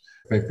coach.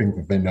 If they think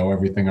that they know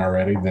everything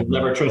already, then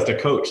never trust a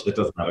coach that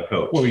doesn't have a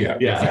coach. Well, yeah.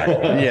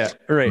 Exactly. Yeah,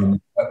 right.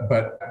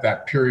 But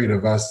that period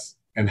of us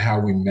and how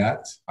we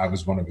met, I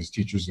was one of his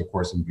teachers, of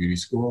course, in beauty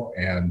school.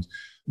 And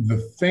the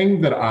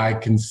thing that I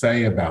can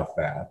say about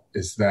that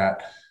is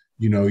that,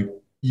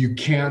 you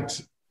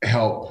can't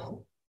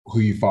help who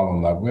you fall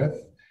in love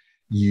with.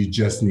 You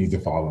just need to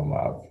fall in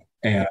love.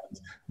 And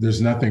there's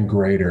nothing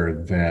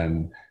greater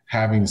than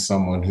having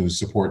someone who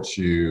supports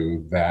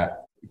you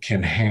that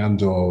can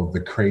handle the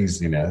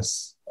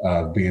craziness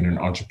of being an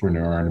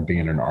entrepreneur and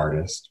being an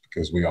artist,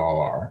 because we all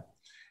are.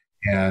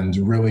 And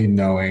really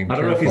knowing. I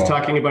don't know if he's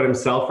talking about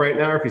himself right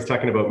now or if he's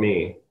talking about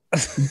me.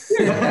 But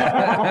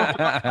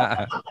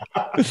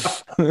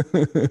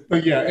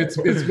yeah, it's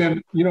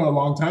been, a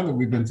long time that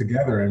we've been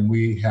together, and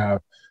we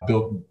have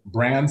built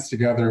brands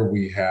together.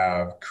 We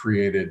have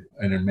created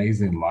an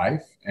amazing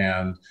life.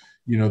 And,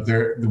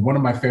 one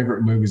of my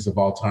favorite movies of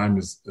all time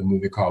is a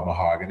movie called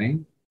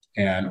Mahogany.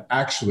 And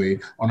actually,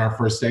 on our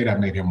first date, I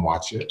made him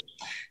watch it.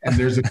 And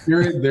there's a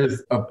period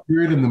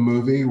in the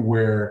movie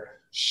where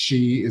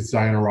she is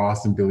Diana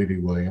Ross and Billy D.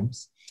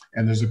 Williams.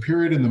 And there's a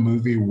period in the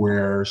movie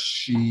where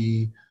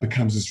she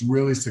becomes this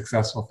really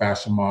successful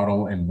fashion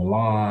model in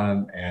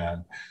Milan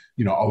and,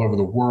 all over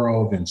the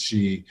world. And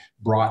she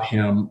brought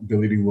him,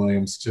 Billy D.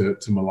 Williams, to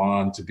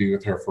Milan to be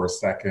with her for a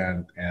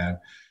second. And,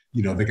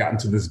 they got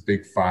into this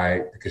big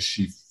fight because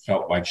she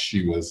felt like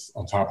she was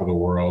on top of the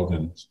world,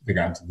 and they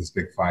got into this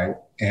big fight.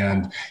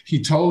 And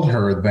he told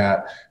her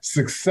that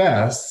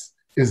success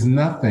is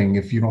nothing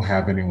if you don't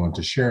have anyone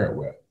to share it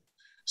with.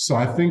 So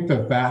I think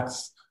that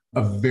that's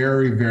a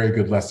very, very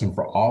good lesson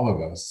for all of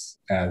us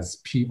as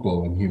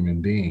people and human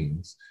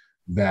beings,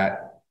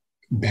 that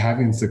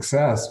having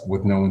success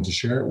with no one to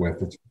share it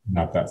with, it's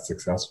not that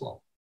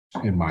successful,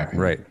 in my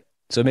opinion. Right.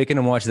 So making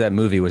him watch that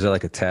movie, was it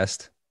like a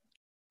test?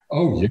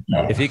 Oh,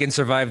 yeah. If he can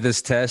survive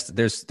this test,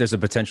 there's a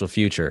potential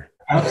future.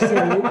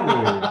 Absolutely.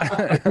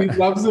 If he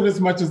loves it as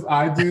much as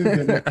I do,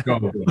 then let's go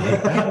with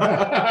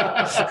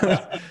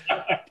it.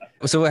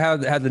 So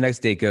how'd the next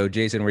date go,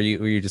 Jason? Were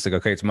you just like,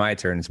 okay, it's my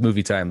turn. It's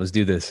movie time. Let's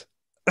do this.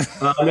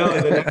 No,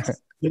 the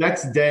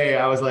next day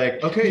I was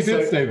like, okay. He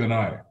did stay the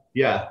night.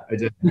 Yeah, I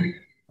did.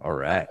 All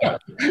right.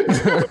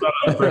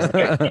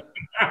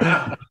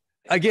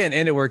 Again,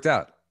 and it worked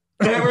out.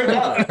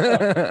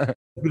 The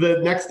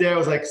next day I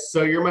was like,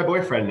 so you're my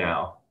boyfriend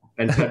now.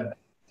 And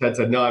Ted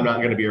said, no, I'm not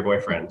going to be your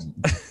boyfriend.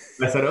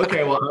 I said,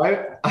 okay, well,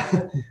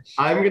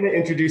 I'm going to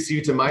introduce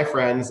you to my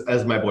friends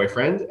as my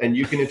boyfriend, and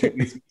you can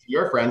introduce me to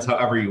your friends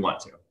however you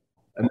want to.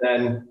 And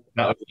then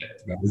that was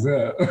it. That was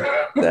it.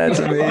 That's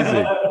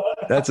amazing.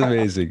 That's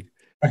amazing.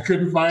 I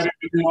couldn't find it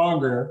any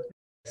longer.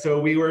 So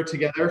we were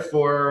together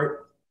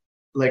for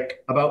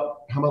like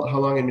about how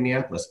long in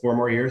Minneapolis? 4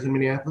 more years in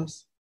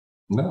Minneapolis?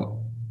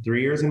 No.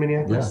 3 years in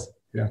Minneapolis?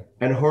 Yeah.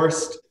 And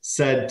Horst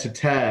said to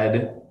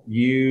Ted,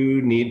 you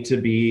need to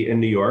be in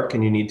New York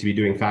and you need to be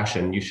doing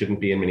fashion. You shouldn't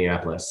be in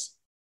Minneapolis.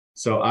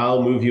 So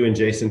I'll move you and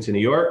Jason to New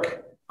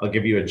York. I'll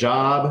give you a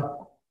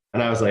job.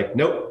 And I was like,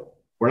 nope,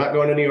 we're not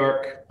going to New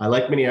York. I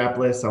like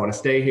Minneapolis. I want to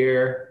stay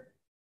here.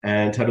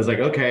 And Ted was like,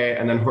 okay.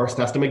 And then Horst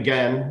asked him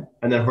again.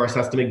 And then Horst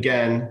asked him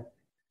again.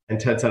 And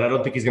Ted said, I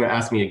don't think he's going to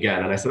ask me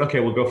again. And I said, okay,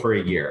 we'll go for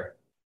a year.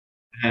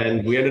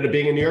 And we ended up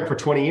being in New York for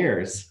 20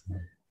 years.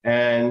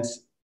 And,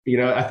 you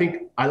know, I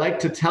think I like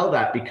to tell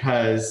that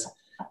because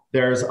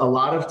there's a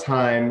lot of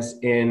times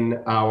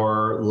in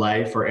our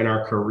life or in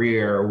our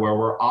career where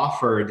we're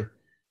offered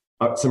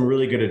some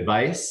really good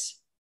advice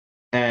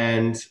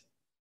and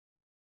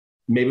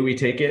maybe we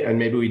take it and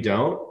maybe we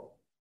don't.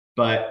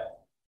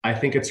 But I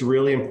think it's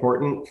really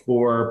important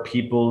for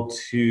people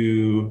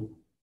to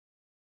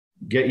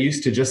get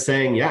used to just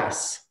saying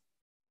yes,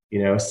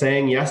 you know,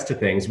 saying yes to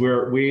things.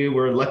 We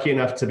were lucky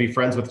enough to be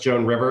friends with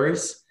Joan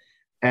Rivers,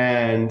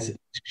 and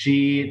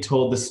she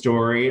told the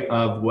story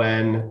of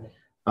when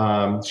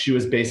she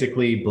was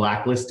basically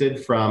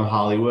blacklisted from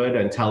Hollywood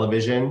and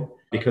television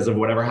because of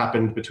whatever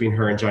happened between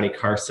her and Johnny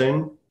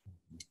Carson.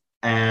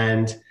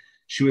 And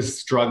she was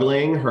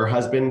struggling. Her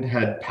husband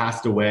had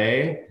passed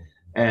away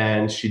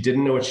and she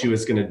didn't know what she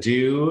was going to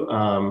do.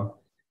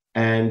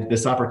 And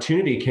this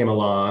opportunity came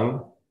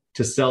along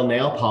to sell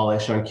nail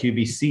polish on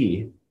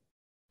QVC.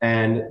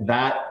 And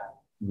that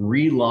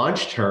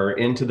relaunched her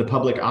into the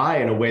public eye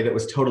in a way that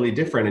was totally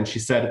different. And she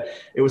said,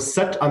 it was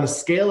such, on the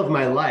scale of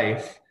my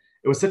life,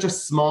 it was such a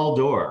small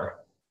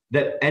door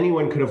that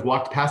anyone could have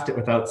walked past it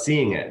without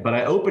seeing it. But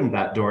I opened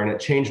that door and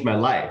it changed my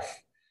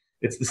life.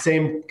 It's the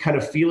same kind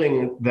of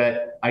feeling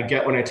that I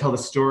get when I tell the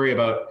story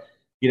about,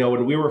 you know,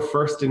 when we were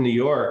first in New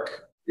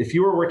York, if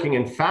you were working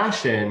in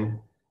fashion,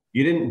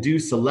 you didn't do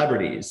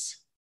celebrities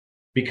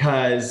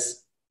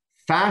because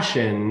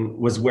fashion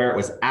was where it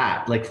was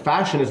at. Like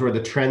fashion is where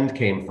the trend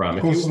came from.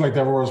 This is like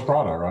Devil Wears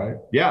Prada, right?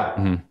 Yeah.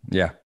 Mm-hmm.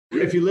 Yeah.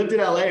 If you lived in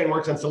LA and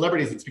worked on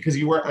celebrities, it's because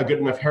you weren't a good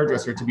enough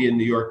hairdresser to be in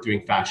New York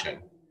doing fashion,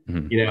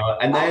 you know,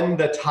 and then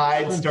the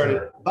tide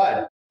started,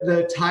 but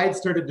the tide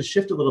started to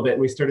shift a little bit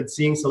and we started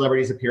seeing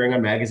celebrities appearing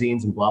on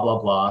magazines and blah, blah,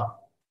 blah.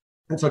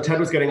 And so Ted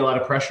was getting a lot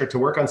of pressure to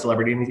work on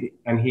celebrity.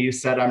 And he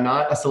said, I'm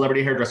not a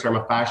celebrity hairdresser, I'm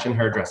a fashion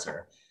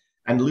hairdresser.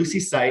 And Lucy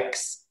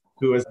Sykes,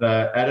 who was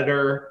the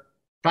editor,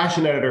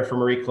 fashion editor for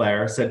Marie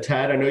Claire, said,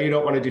 Ted, I know you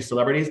don't want to do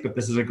celebrities, but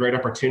this is a great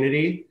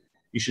opportunity.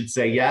 You should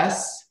say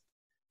yes.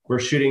 We're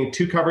shooting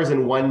 2 covers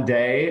in one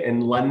day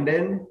in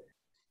London,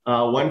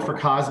 one for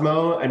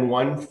Cosmo and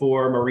one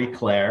for Marie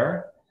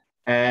Claire.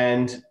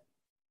 And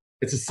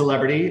it's a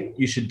celebrity.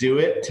 You should do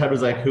it. Ted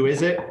was like, who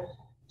is it?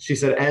 She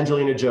said,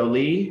 Angelina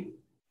Jolie.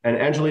 And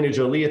Angelina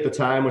Jolie at the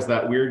time was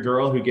that weird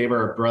girl who gave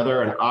her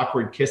brother an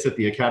awkward kiss at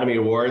the Academy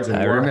Awards. And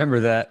I remember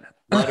that.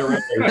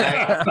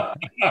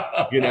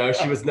 You know,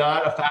 she was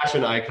not a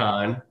fashion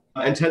icon.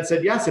 And Ted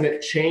said yes. And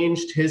it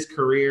changed his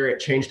career. It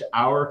changed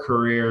our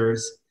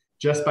careers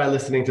just by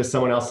listening to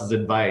someone else's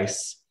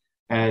advice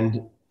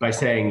and by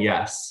saying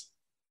yes.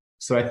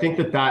 So I think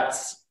that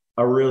that's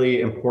a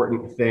really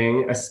important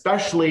thing,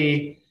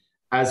 especially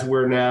as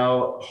we're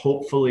now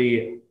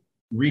hopefully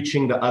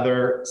reaching the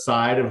other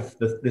side of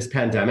this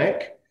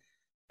pandemic,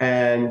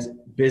 and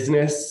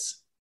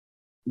business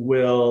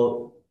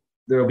there'll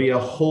be a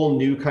whole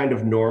new kind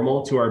of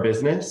normal to our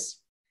business.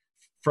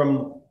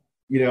 From,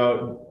 you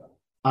know,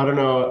 I don't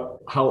know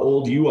how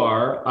old you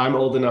are. I'm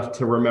old enough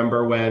to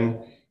remember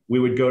when we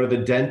would go to the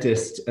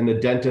dentist and the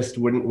dentist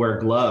wouldn't wear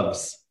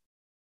gloves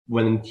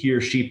when he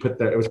or she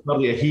it was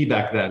probably a he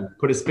back then,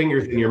 put his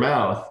fingers in your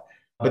mouth.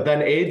 But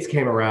then AIDS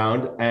came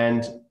around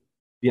and,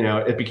 you know,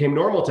 it became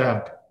normal to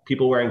have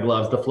people wearing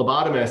gloves, the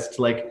phlebotomist,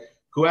 like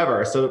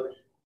whoever. So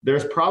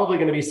there's probably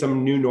going to be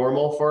some new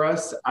normal for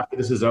us after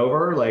this is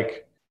over.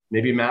 Like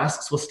maybe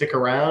masks will stick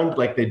around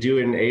like they do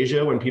in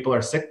Asia. When people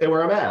are sick, they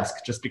wear a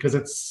mask just because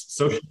it's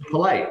socially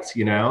polite,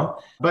 you know?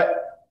 But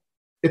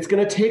it's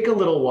going to take a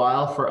little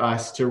while for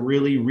us to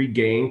really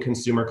regain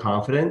consumer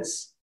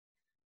confidence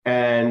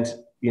and,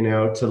 you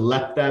know, to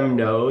let them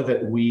know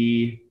that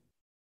we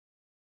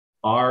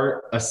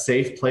are a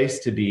safe place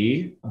to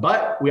be.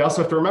 But we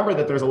also have to remember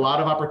that there's a lot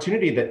of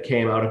opportunity that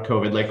came out of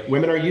COVID. Like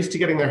women are used to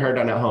getting their hair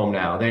done at home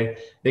now. They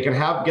can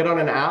get on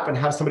an app and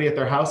have somebody at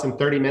their house in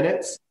 30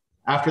 minutes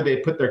after they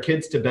put their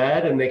kids to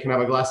bed, and they can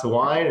have a glass of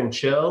wine and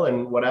chill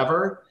and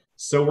whatever.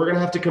 So we're going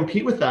to have to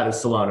compete with that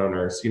as salon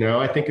owners.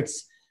 I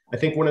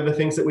think one of the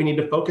things that we need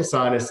to focus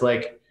on is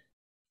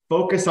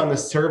focus on the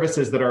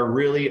services that are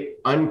really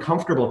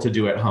uncomfortable to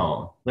do at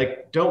home.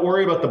 Like, don't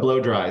worry about the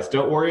blow dries.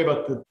 Don't worry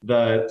about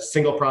the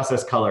single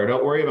process color.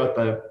 Don't worry about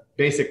the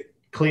basic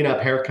cleanup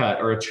haircut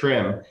or a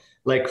trim.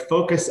 Like,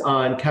 focus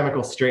on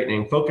chemical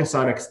straightening, focus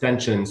on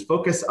extensions,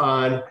 focus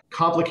on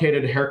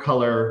complicated hair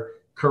color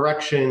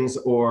corrections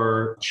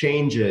or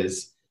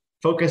changes,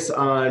 focus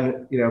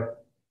on,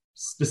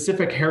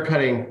 specific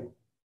haircutting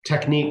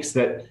techniques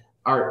that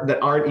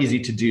aren't easy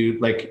to do.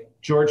 Like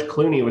George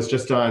Clooney was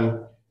just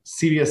on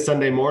CBS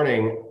Sunday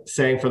Morning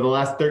saying for the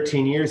last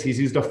 13 years, he's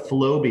used a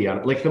Flowbee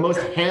on, like, the most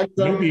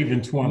handsome maybe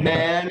even 20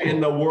 man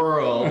in the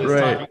world is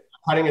talking about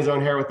cutting his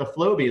own hair with a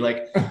Flowbee.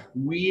 Like,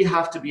 we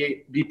have to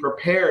be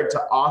prepared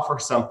to offer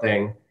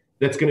something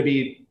that's going to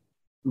be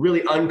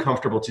really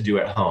uncomfortable to do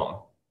at home,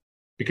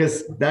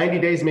 because 90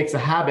 days makes a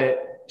habit.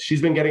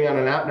 She's been getting on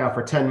an app now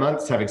for 10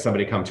 months, having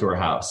somebody come to her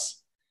house.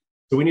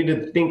 So we need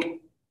to think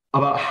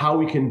about how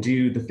we can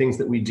do the things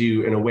that we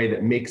do in a way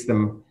that makes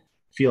them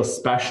feel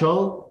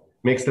special,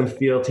 makes them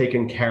feel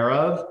taken care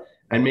of,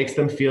 and makes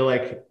them feel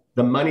like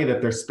the money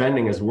that they're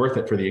spending is worth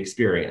it for the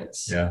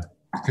experience. Yeah,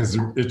 because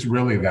it's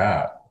really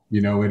that.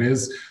 It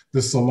is,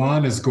 the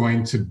salon is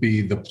going to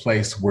be the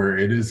place where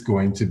it is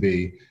going to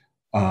be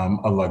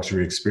a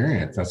luxury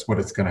experience. That's what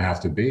it's going to have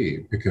to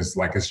be, because,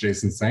 like, as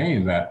Jason's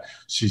saying, that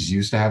she's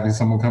used to having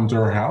someone come to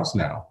her house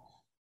now,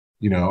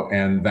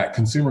 and that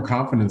consumer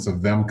confidence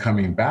of them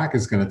coming back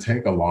is going to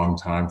take a long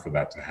time for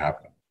that to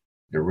happen.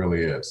 It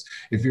really is.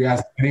 If you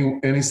ask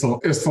any salon,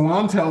 if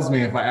salon tells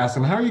me, if I ask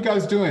them, how are you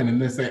guys doing?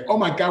 And they say, oh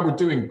my God, we're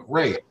doing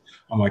great.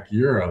 I'm like,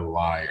 you're a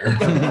liar.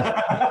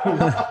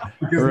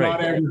 Because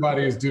not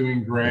everybody is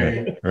doing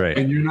great. Right.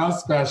 And you're not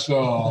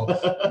special.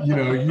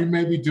 You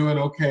may be doing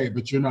okay,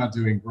 but you're not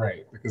doing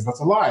great, because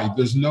that's a lie.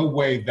 There's no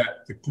way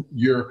that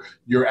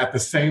you're at the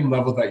same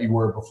level that you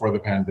were before the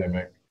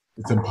pandemic.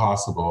 It's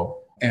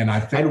impossible.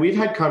 And we've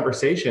had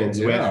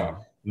conversations with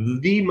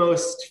the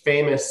most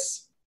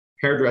famous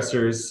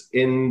hairdressers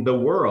in the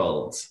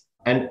world,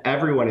 and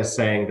everyone is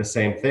saying the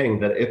same thing,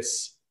 that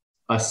it's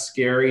a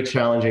scary,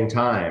 challenging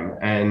time.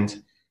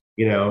 And,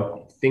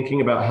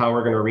 thinking about how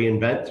we're going to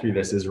reinvent through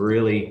this is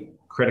really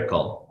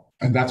critical.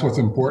 And that's what's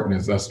important,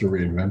 is us to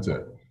reinvent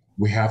it.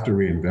 We have to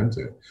reinvent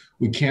it.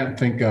 We can't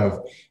think of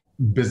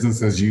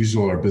business as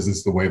usual or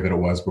business the way that it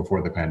was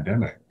before the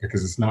pandemic,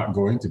 because it's not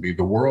going to be.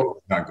 The world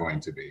is not going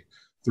to be.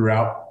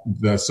 Throughout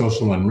the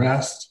social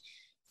unrest,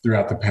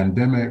 throughout the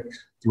pandemic,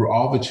 through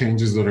all the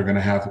changes that are going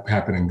to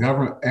happen in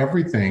government,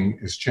 everything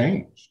is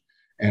changed,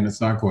 and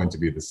it's not going to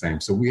be the same.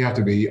 So we have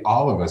to be,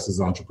 all of us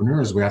as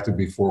entrepreneurs, we have to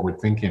be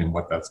forward thinking in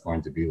what that's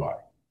going to be like.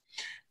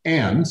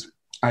 And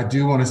I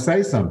do want to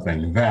say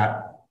something,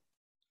 that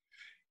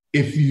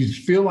if you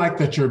feel like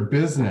that your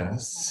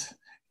business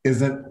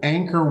is an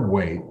anchor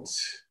weight,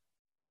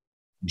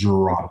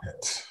 drop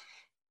it.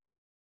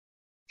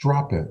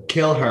 Drop it.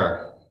 Kill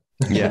her.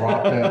 Yeah.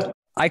 Drop it.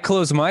 I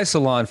closed my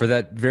salon for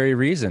that very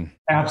reason.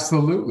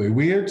 Absolutely.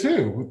 We are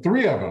too.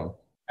 3 of them.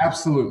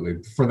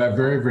 Absolutely. For that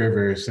very, very,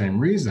 very same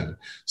reason.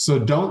 So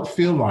don't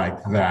feel like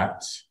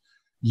that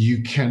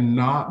you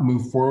cannot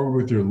move forward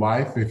with your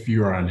life if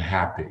you are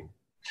unhappy.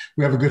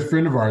 We have a good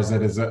friend of ours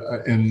that is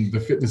in the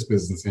fitness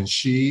business, and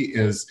she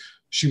was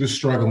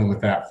struggling with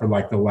that for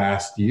like the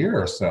last year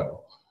or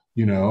so,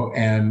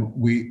 and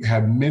we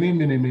had many,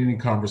 many, many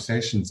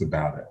conversations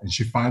about it. And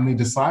she finally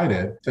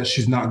decided that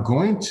she's not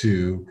going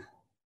to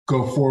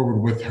go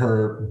forward with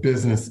her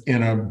business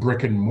in a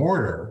brick and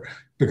mortar,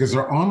 because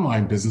her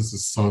online business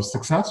is so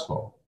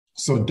successful.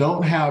 So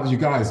don't have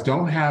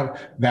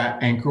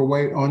that anchor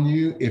weight on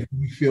you. If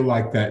you feel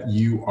like that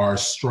you are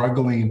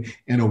struggling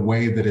in a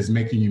way that is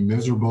making you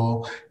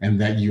miserable, and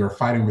that you're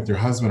fighting with your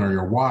husband or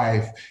your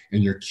wife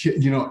and your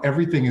kid,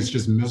 everything is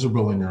just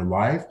miserable in your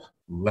life,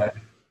 let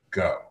it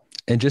go.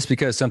 And just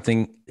because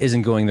something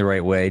isn't going the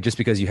right way, just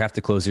because you have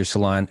to close your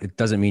salon, it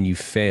doesn't mean you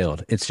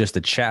failed. It's just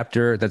a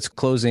chapter that's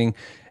closing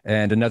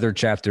and another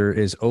chapter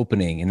is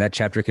opening. And that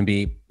chapter can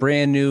be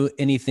brand new,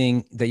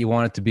 anything that you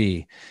want it to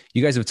be.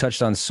 You guys have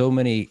touched on so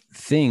many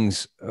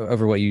things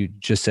over what you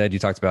just said. You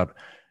talked about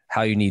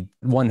how you need,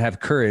 one, have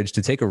courage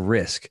to take a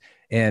risk.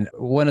 And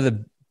one of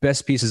the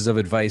best pieces of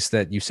advice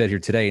that you said here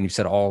today, and you've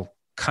said all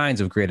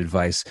kinds of great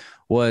advice,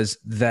 was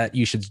that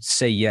you should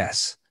say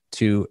yes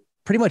to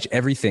pretty much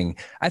everything.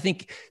 I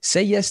think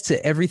say yes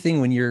to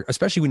everything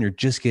especially when you're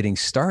just getting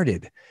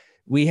started.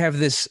 We have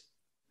this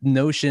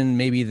notion,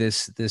 maybe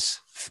this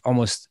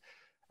almost,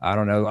 I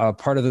don't know,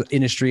 part of the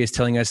industry is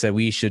telling us that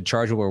we should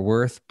charge what we're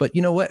worth. But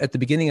you know what? At the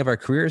beginning of our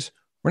careers,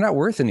 we're not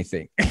worth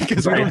anything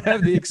because we don't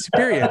have the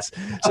experience.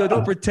 So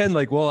don't pretend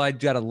like, well, I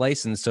got a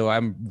license, so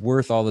I'm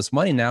worth all this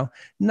money now.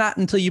 Not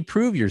until you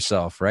prove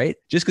yourself, right?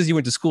 Just because you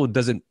went to school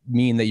doesn't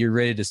mean that you're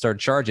ready to start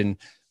charging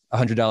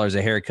 $100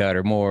 a haircut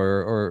or more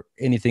or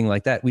anything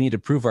like that. We need to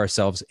prove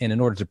ourselves. And in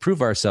order to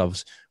prove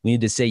ourselves, we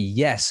need to say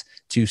yes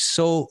to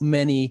so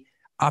many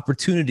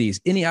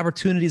opportunities, any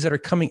opportunities that are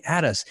coming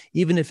at us,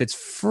 even if it's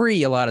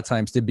free a lot of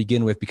times to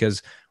begin with,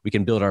 because we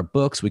can build our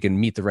books, we can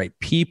meet the right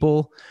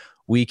people,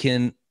 we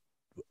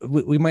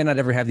might not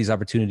ever have these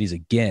opportunities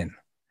again.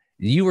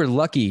 You were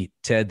lucky,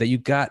 Ted, that you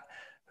got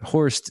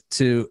Horst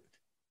to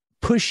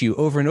push you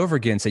over and over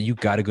again, say, you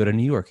got to go to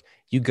New York.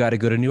 You got to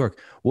go to New York.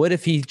 What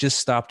if he just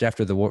stopped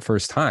after the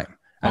first time?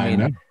 I mean,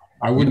 know.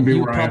 I wouldn't be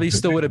you where probably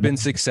still would have been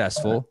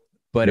successful,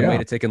 but it might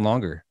have taken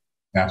longer.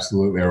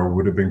 Absolutely. Or it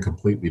would have been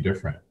completely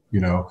different.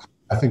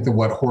 I think that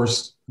what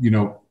Horst,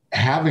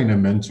 having a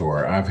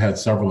mentor, I've had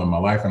several in my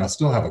life, and I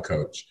still have a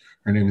coach.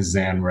 Her name is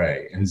Zan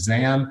Ray. And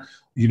Zan,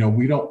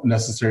 we don't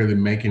necessarily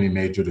make any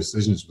major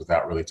decisions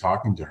without really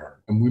talking to her.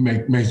 And we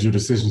make major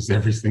decisions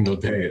every single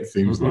day, it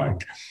seems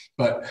like.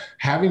 But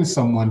having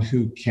someone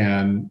who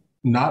can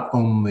not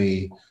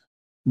only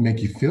make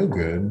you feel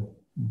good,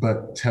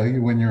 but tell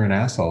you when you're an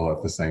asshole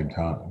at the same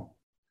time.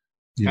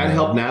 And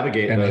help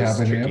navigate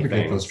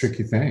those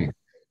tricky things.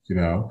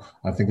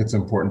 I think it's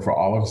important for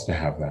all of us to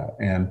have that.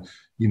 And,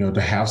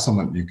 to have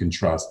someone you can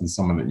trust and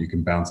someone that you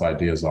can bounce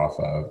ideas off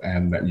of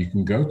and that you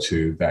can go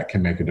to that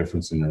can make a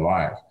difference in your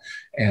life.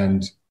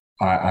 And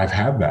I've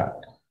had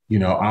that.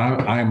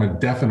 I'm a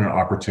definite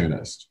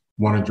opportunist,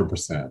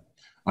 100%.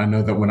 I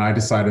know that when I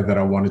decided that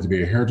I wanted to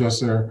be a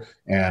hairdresser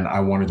and I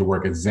wanted to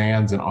work at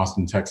Zan's in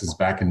Austin, Texas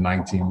back in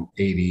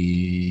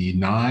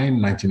 1989,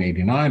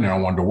 and I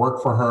wanted to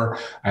work for her,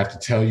 I have to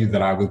tell you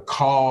that I would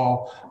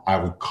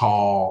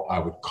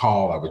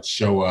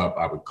show up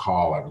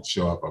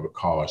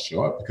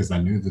because I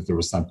knew that there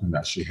was something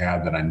that she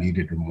had that I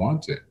needed and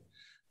wanted,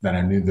 that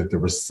I knew that there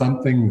was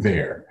something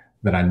there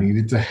that I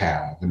needed to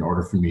have in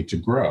order for me to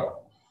grow.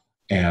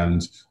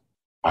 And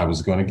I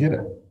was going to get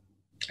it.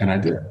 And I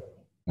did.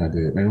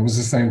 And it was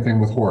the same thing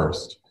with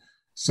Horst.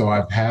 So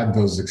I've had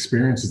those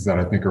experiences that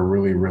I think are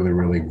really, really,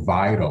 really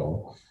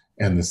vital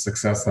in the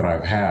success that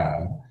I've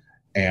had.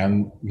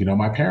 And,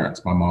 my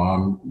parents, my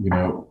mom,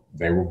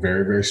 they were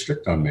very, very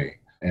strict on me.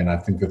 And I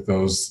think that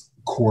those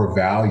core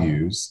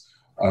values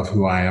of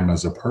who I am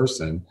as a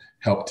person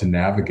helped to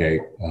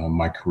navigate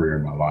my career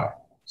and my life.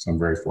 So I'm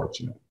very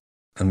fortunate.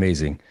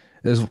 Amazing.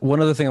 There's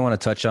one other thing I want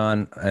to touch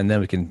on, and then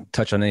we can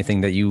touch on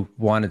anything that you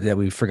wanted that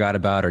we forgot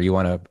about or you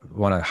want to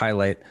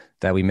highlight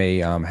that we may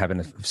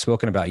haven't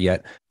spoken about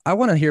yet. I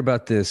want to hear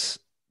about this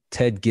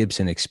Ted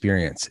Gibson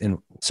experience. And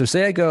so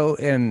say I go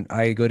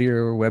to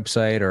your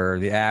website or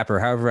the app or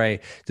however I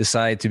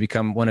decide to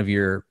become one of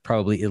your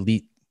probably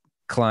elite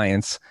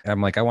clients.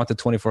 I'm like, I want the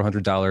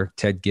 $2,400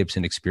 Ted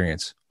Gibson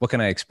experience. What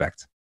can I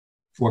expect?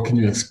 What can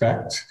you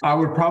expect? I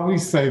would probably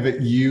say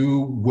that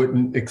you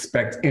wouldn't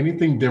expect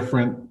anything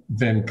different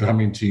than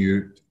coming to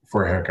you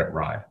for a haircut,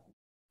 Ryan.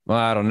 Well,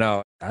 I don't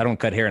know. I don't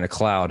cut hair in a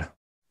cloud.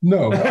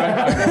 No,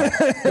 but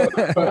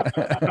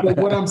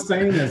what I'm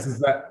saying is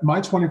that my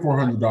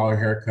 $2,400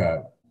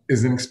 haircut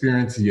is an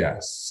experience,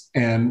 yes.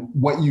 And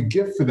what you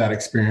get for that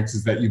experience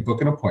is that you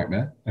book an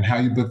appointment, and how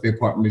you book the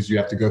appointment is you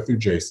have to go through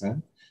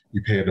Jason.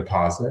 You pay a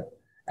deposit.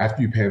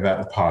 After you pay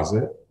that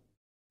deposit,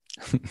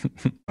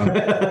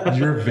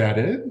 you're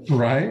vetted,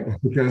 right?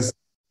 Because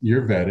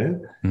you're vetted.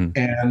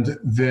 And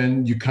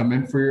then you come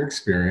in for your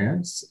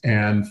experience.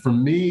 And for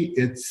me,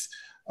 it's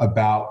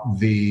about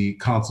the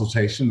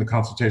consultation. The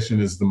consultation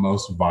is the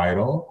most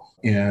vital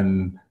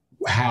in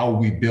how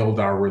we build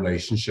our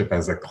relationship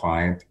as a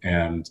client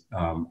and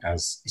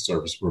as a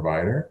service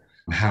provider,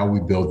 how we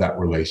build that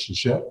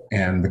relationship.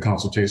 And the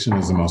consultation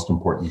is the most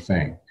important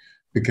thing,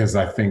 because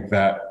I think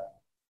that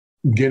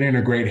getting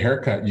a great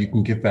haircut, you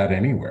can get that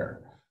anywhere.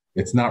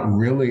 It's not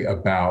really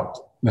about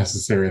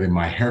necessarily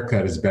my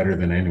haircut is better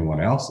than anyone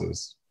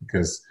else's,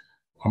 because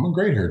I'm a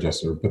great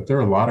hairdresser, but there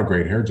are a lot of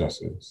great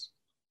hairdressers.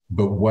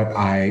 But what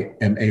I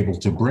am able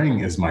to bring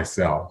is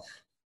myself.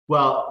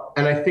 Well,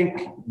 and I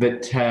think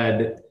that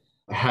Ted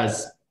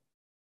has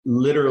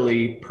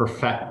literally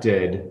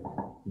perfected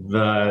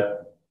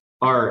the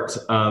art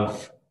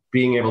of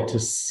being able to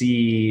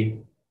see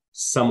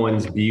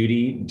someone's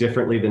beauty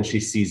differently than she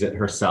sees it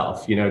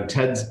herself.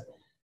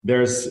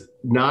 There's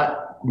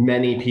not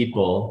many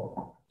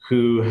people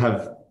who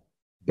have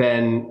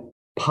been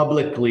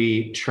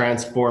publicly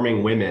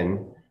transforming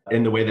women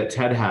in the way that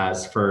Ted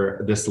has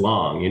for this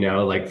long,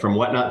 like from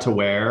What Not to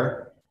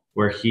Wear,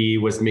 where he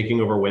was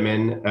making over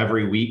women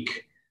every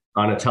week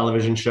on a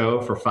television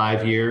show for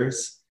 5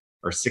 years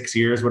or 6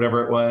 years,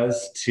 whatever it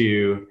was,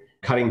 to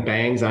cutting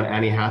bangs on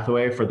Annie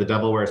Hathaway for The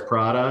Devil Wears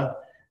Prada,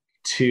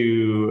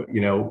 to,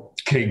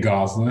 Kate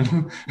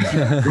Gosselin.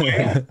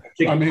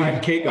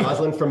 Kate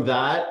Gosselin from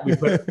that. We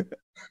put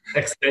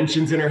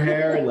extensions in her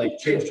hair and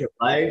changed her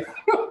life.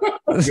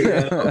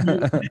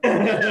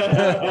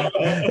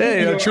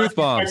 Hey, truth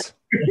bombs.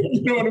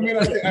 You know what I mean?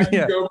 I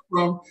can go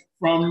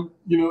from,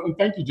 and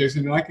thank you,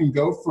 Jason. And I can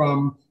go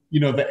from,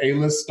 the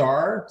A-list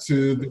star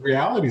to the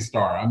reality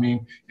star. I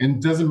mean, and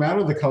it doesn't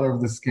matter the color of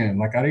the skin.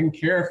 Like, I didn't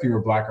care if you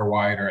were black or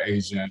white or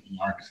Asian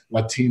or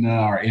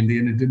Latina or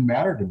Indian. It didn't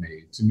matter to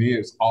me. To me,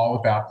 it's all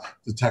about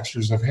the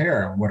textures of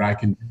hair and what I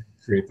can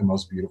create the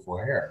most beautiful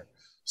hair.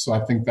 So I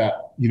think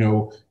that,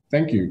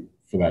 thank you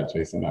for that,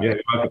 Jason. I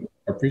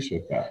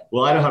appreciate that.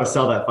 Well, I know how to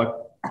sell that.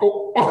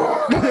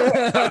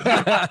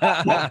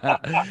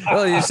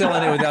 Well, you're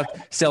selling it without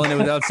selling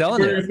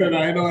it.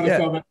 I know how to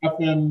sell that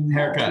effing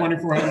haircut.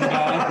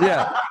 $2,400.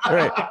 Yeah,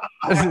 right.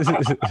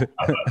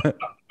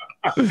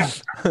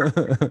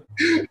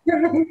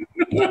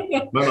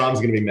 My mom's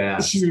gonna be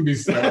mad. She's gonna be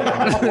sad.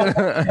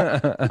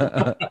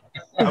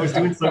 I was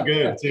doing so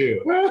good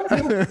too.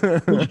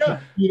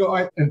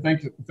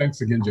 Thanks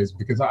again, Jason,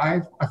 because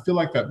I feel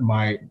like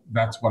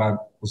that's what I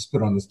was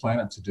put on this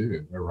planet to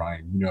do,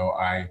 Ryan.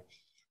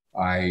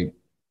 I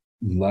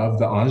love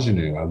the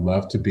ingenue. I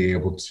love to be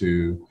able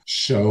to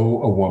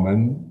show a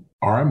woman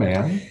or a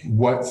man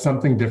what's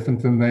something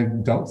different than they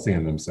don't see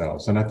in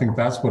themselves. And I think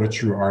that's what a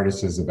true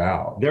artist is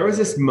about. There was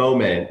this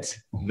moment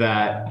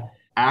that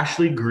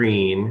Ashley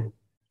Greene,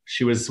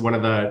 she was one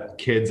of the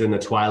kids in the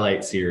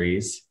Twilight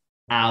series.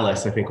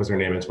 Alice, I think, was her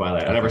name in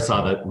Twilight. I never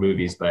saw the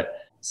movies, but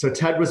so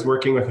Ted was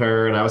working with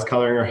her and I was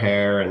coloring her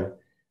hair and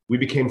we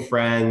became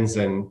friends.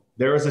 And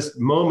there was this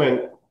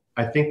moment,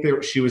 I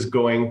think she was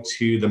going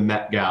to the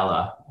Met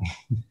Gala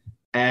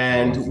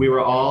and we were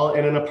all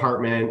in an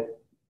apartment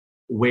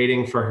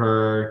waiting for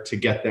her to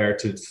get there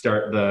to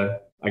start the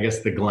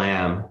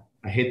glam.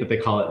 I hate that they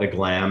call it the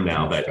glam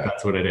now, but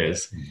that's what it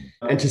is.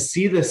 Mm-hmm. And to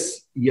see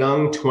this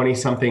young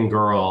 20-something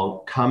girl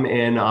come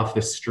in off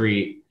the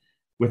street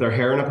with her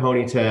hair in a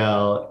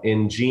ponytail,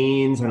 in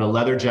jeans and a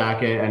leather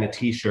jacket and a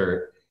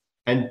t-shirt,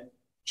 and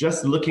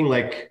just looking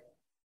like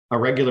a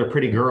regular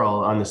pretty girl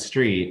on the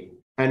street,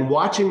 and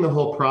watching the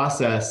whole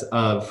process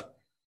of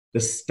the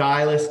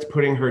stylist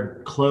putting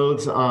her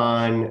clothes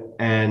on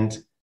and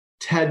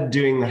Ted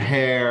doing the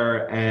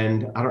hair,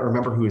 and I don't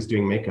remember who was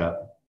doing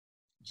makeup.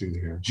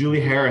 Julie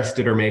Harris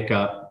did her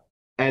makeup,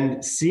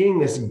 and seeing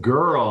this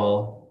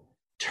girl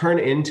turn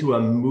into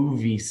a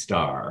movie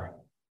star.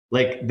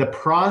 Like the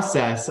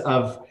process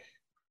of,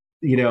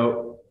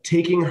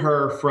 taking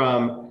her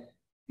from,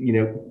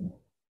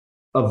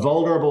 a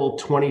vulnerable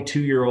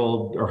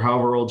 22-year-old or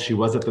however old she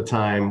was at the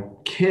time,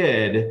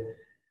 kid,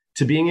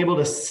 to being able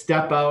to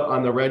step out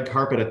on the red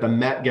carpet at the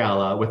Met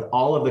Gala with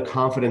all of the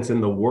confidence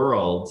in the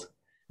world,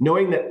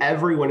 knowing that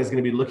everyone is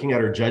going to be looking at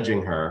her,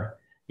 judging her,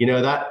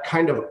 that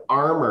kind of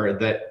armor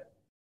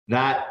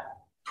that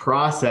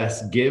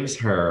process gives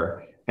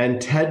her.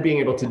 And Ted being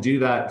able to do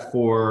that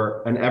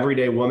for an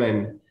everyday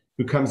woman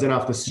who comes in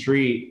off the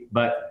street,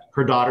 but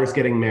her daughter's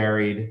getting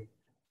married,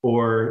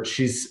 or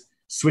she's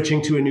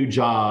switching to a new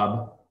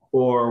job,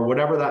 or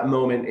whatever that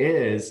moment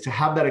is, to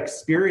have that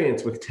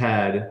experience with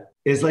Ted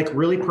is like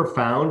really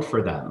profound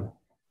for them.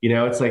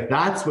 It's like,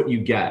 that's what you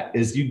get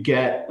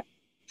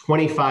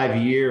 25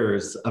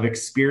 years of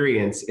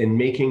experience in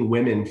making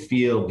women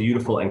feel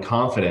beautiful and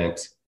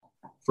confident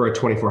for a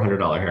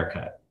 $2,400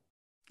 haircut.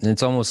 And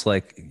it's almost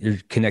like you're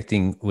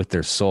connecting with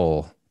their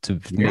soul to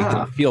make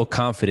them feel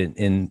confident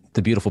in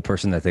the beautiful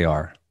person that they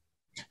are.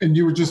 And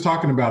you were just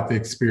talking about the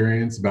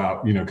experience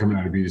about, coming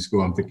out of beauty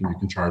school and thinking you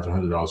can charge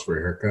 $100 for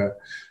a haircut.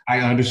 I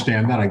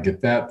understand that. I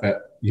get that,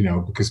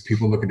 because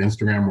people look at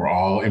Instagram, we're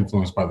all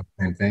influenced by the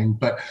same thing.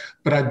 But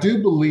I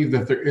do believe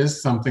that there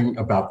is something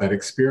about that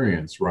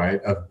experience,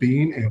 right? Of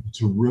being able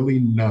to really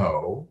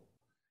know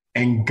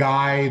and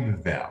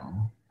guide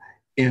them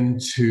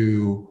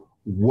into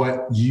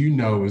what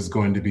is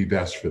going to be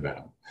best for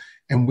them.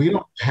 And we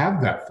don't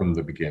have that from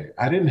the beginning.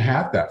 I didn't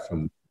have that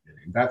from the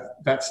beginning.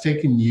 That's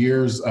taken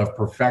years of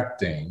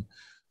perfecting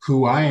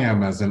who I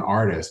am as an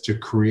artist to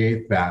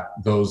create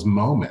those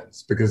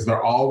moments, because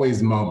they're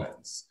always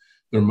moments.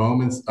 They're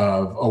moments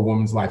of a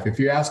woman's life. If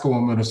you ask a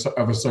woman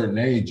of a certain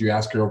age, you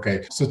ask her,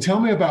 okay, so tell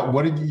me about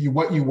what you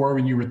were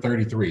when you were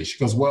 33. She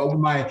goes, well,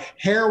 my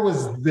hair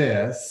was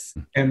this,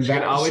 and she's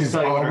always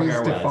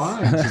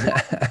defined. She's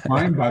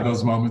defined by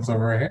those moments of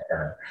her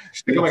hair.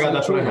 Like, oh my God,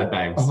 that's when I had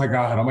bangs. Oh my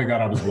God,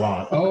 I was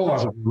blonde. Oh, I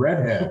was a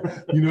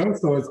redhead.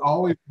 So it's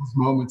always those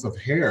moments of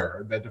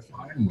hair that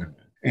define women.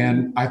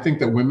 And I think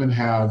that women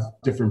have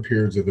different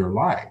periods of their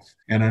life.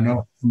 And I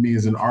know for me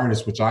as an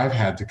artist, which I've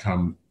had to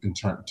come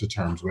to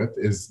terms with,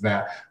 is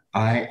that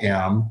I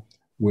am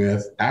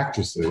with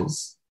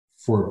actresses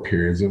for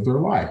periods of their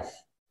life.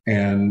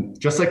 And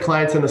just like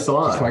clients in the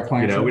salon,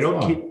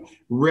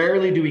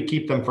 rarely do we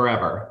keep them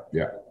forever.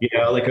 Yeah.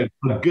 Like a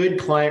good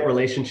client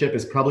relationship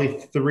is probably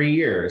 3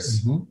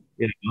 years, Mm-hmm.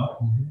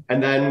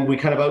 And then we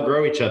kind of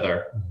outgrow each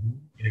other.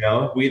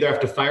 Mm-hmm. We either have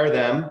to fire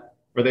them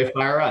or they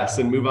fire us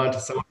and move on to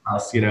someone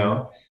else,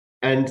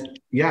 And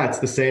it's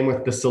the same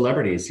with the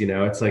celebrities,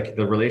 It's like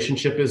the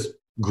relationship is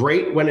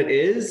great when it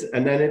is,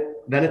 and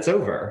then it's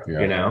over.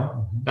 You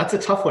know, that's a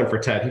tough one for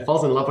Ted. He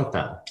falls in love with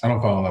them. I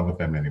don't fall in love with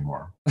them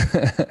anymore.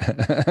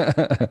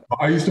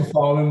 I used to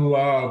fall in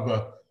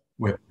love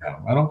with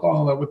them. I don't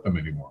fall in love with them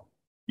anymore.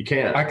 You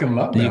can't. I can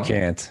love them. You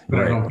can't. But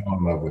I don't fall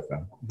in love with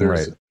them.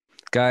 Right.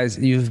 Guys,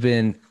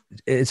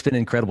 it's been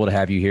incredible to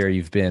have you here.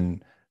 You've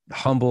been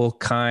humble,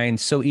 kind,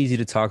 so easy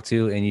to talk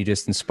to, and you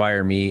just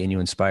inspire me and you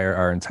inspire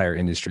our entire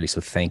industry.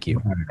 So thank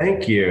you.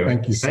 Thank you.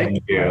 Thank you so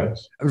much.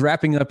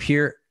 Wrapping up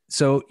here.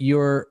 So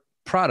your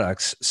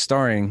products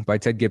starring by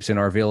Ted Gibson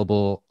are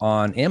available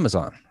on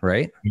Amazon,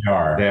 right? They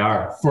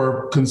are.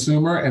 For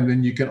consumer, and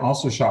then you can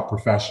also shop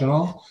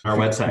professional. Our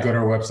website. Go to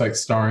our website,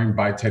 starring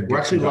by Ted Gibson. We're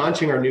actually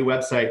launching our new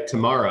website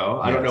tomorrow.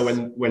 Yes. I don't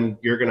know when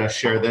you're going to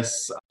share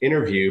this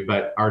interview,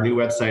 but our new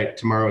website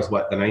tomorrow is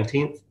what, the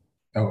 19th?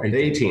 Oh, 18th.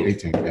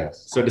 The 18th.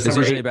 Yes. So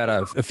December. It's usually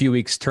about a few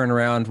weeks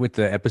turnaround with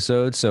the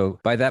episode. So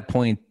by that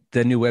point,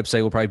 the new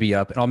website will probably be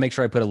up, and I'll make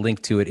sure I put a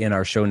link to it in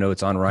our show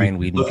notes on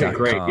RyanWeeden.com. Okay,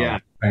 great. Yeah.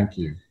 Thank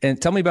you.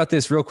 And tell me about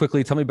this real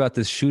quickly. Tell me about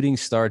this Shooting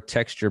Star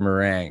Texture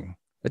Meringue.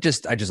 I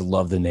just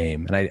love the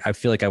name, and I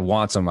feel like I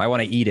want some. I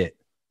want to eat it.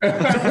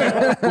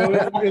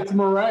 Well, it's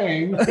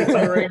meringue. It's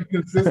meringue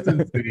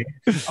consistency.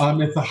 It's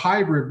a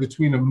hybrid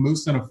between a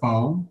mousse and a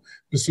foam.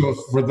 So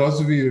for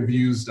those of you who've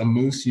used a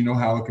mousse, you know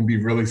how it can be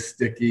really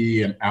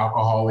sticky and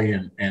alcohol-y,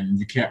 and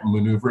you can't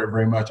maneuver it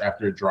very much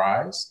after it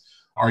dries.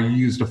 Or you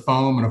used a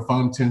foam, and a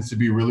foam tends to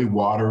be really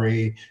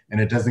watery, and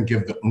it doesn't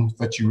give the oomph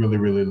that you really,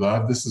 really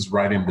love. This is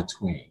right in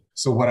between.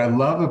 So what I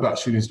love about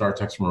Shooting Star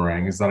Texture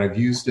Meringue is that I've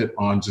used it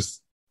on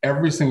just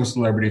every single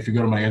celebrity. If you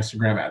go to my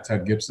Instagram at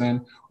Ted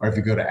Gibson, or if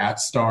you go to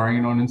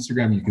 @starring on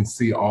Instagram, you can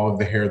see all of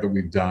the hair that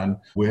we've done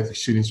with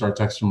Shooting Star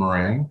Texture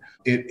Meringue.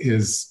 It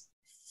is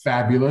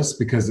fabulous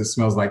because it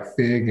smells like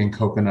fig and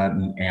coconut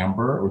and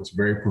amber. It's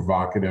very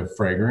provocative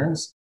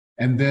fragrance.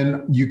 And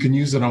then you can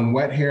use it on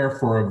wet hair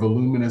for a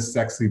voluminous,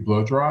 sexy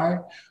blow dry,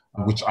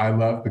 which I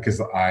love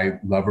because I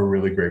love a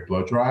really great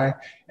blow dry.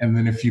 And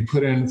then if you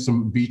put in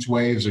some beach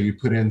waves or you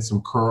put in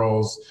some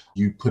curls,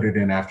 you put it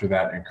in after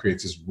that, and it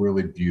creates this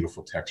really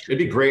beautiful texture. It'd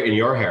be great in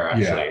your hair,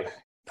 actually. Yeah.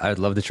 I'd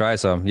love to try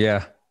some.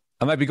 Yeah.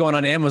 I might be going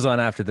on Amazon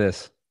after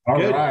this.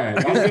 All right.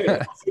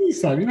 I'll see you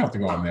some. You don't have to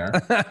go on there.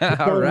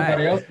 All right.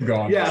 Everybody else can go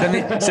on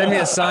there. Send me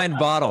a signed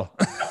bottle.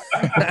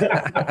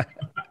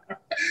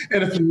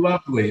 And it's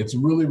lovely. It's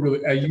really,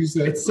 really, I use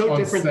it. It's so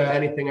different than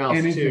anything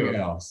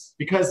else,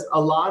 because a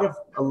lot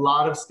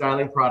of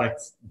styling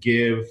products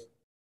give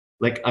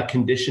like a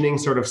conditioning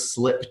sort of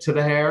slip to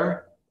the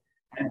hair.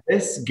 And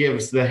this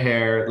gives the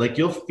hair, like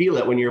you'll feel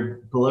it when you're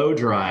blow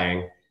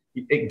drying.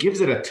 It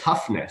gives it a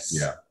toughness.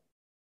 Yeah.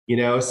 You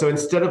know, so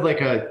instead of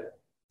like a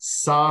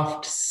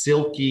soft,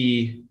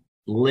 silky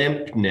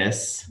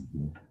limpness,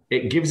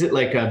 it gives it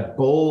like a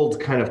bold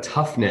kind of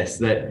toughness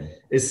that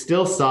is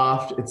still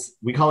soft.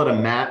 We call it a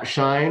matte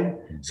shine.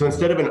 So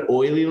instead of an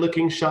oily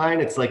looking shine,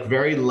 it's like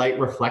very light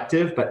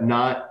reflective, but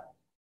not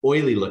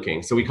oily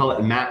looking. So we call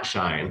it matte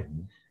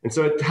shine. And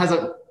so it has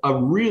a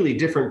really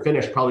different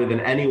finish probably than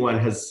anyone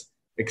has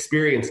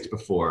experienced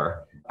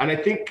before. And I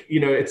think, you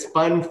know, it's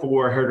fun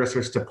for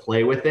hairdressers to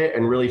play with it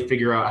and really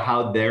figure out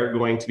how they're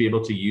going to be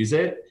able to use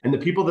it. And the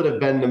people that have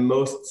been the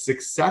most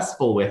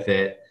successful with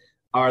it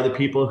are the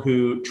people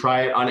who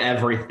try it on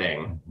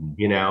everything,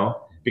 you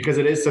know, because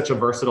it is such a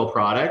versatile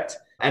product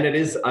and it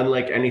is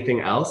unlike anything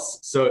else.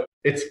 So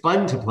it's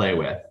fun to play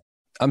with.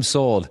 I'm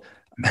sold.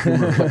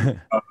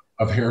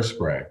 Of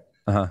hairspray.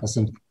 I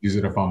sometimes use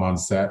it if I'm on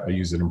set. I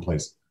use it in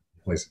place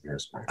of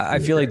hairspray. I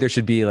feel like there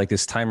should be like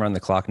this timer on the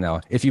clock now.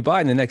 If you buy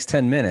it in the next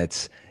 10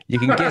 minutes, you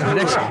can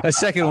get a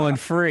second one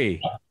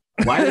free.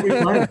 Why did we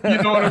play?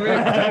 You know what I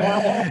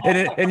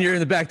mean? and you're in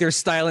the back there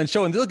styling,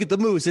 showing, look at the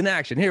moves in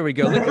action. Here we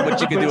go. Look at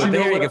what you can do with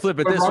the hair. You can flip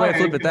it this way,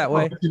 flip it that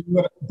way.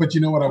 But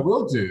you know what I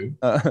will do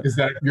is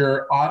that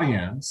your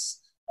audience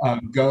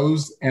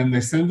goes and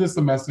they send us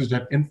a message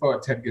at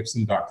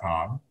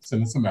info@tedgibson.com.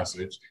 Send us a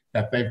message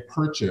that they've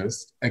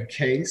purchased a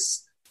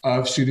case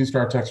of Shooting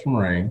Star Texture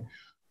Meringue.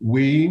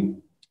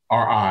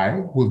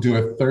 I will do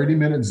a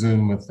 30-minute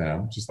Zoom with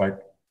them, just like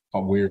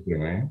what we're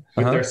doing.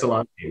 With their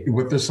salon team.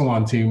 With their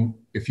salon team,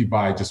 if you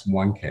buy just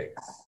one case.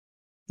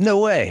 No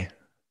way.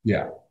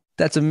 Yeah.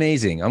 That's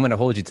amazing. I'm going to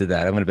hold you to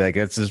that. I'm going to be like,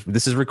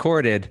 this is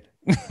recorded.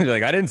 You're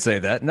like, I didn't say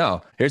that.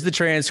 No, here's the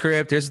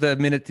transcript. Here's the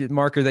minute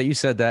marker that you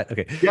said that.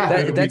 Okay.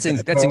 Yeah, that's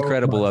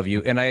incredible of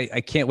you. And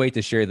I can't wait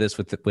to share this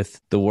with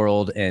the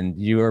world. And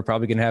you are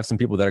probably going to have some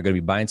people that are going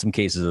to be buying some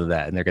cases of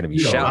that. And they're going to be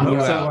shouting you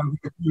out.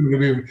 It's going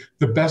to be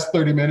the best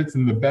 30 minutes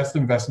and the best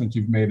investment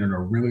you've made in a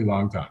really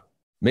long time.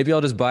 Maybe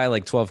I'll just buy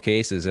like 12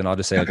 cases and I'll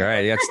just say, like, all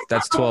right,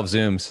 that's 12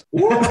 Zooms.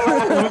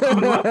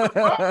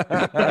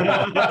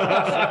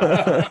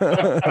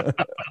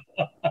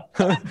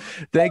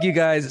 Thank you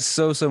guys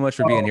so much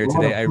for being here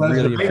today. I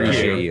really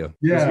appreciate you.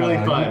 Yeah, it was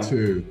really fun. You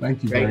too.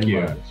 Thank you very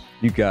much.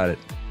 You got it.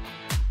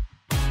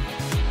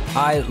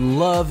 I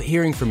love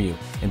hearing from you.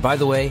 And by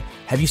the way,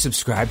 have you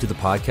subscribed to the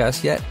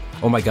podcast yet?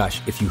 Oh my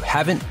gosh, if you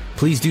haven't,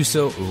 please do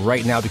so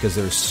right now because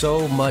there's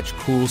so much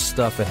cool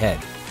stuff ahead.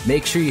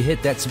 make sure you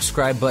hit that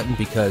subscribe button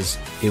because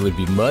it would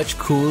be much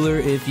cooler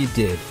if you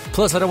did.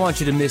 Plus, I don't want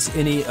you to miss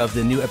any of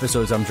the new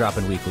episodes I'm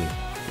dropping weekly.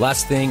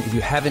 Last thing, if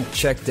you haven't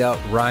checked out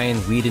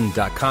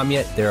ryanweeden.com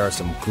yet, there are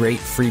some great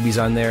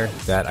freebies on there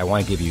that I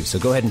want to give you. So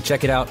go ahead and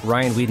check it out,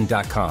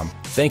 ryanweeden.com.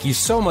 Thank you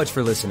so much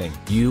for listening.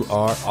 You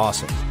are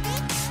awesome.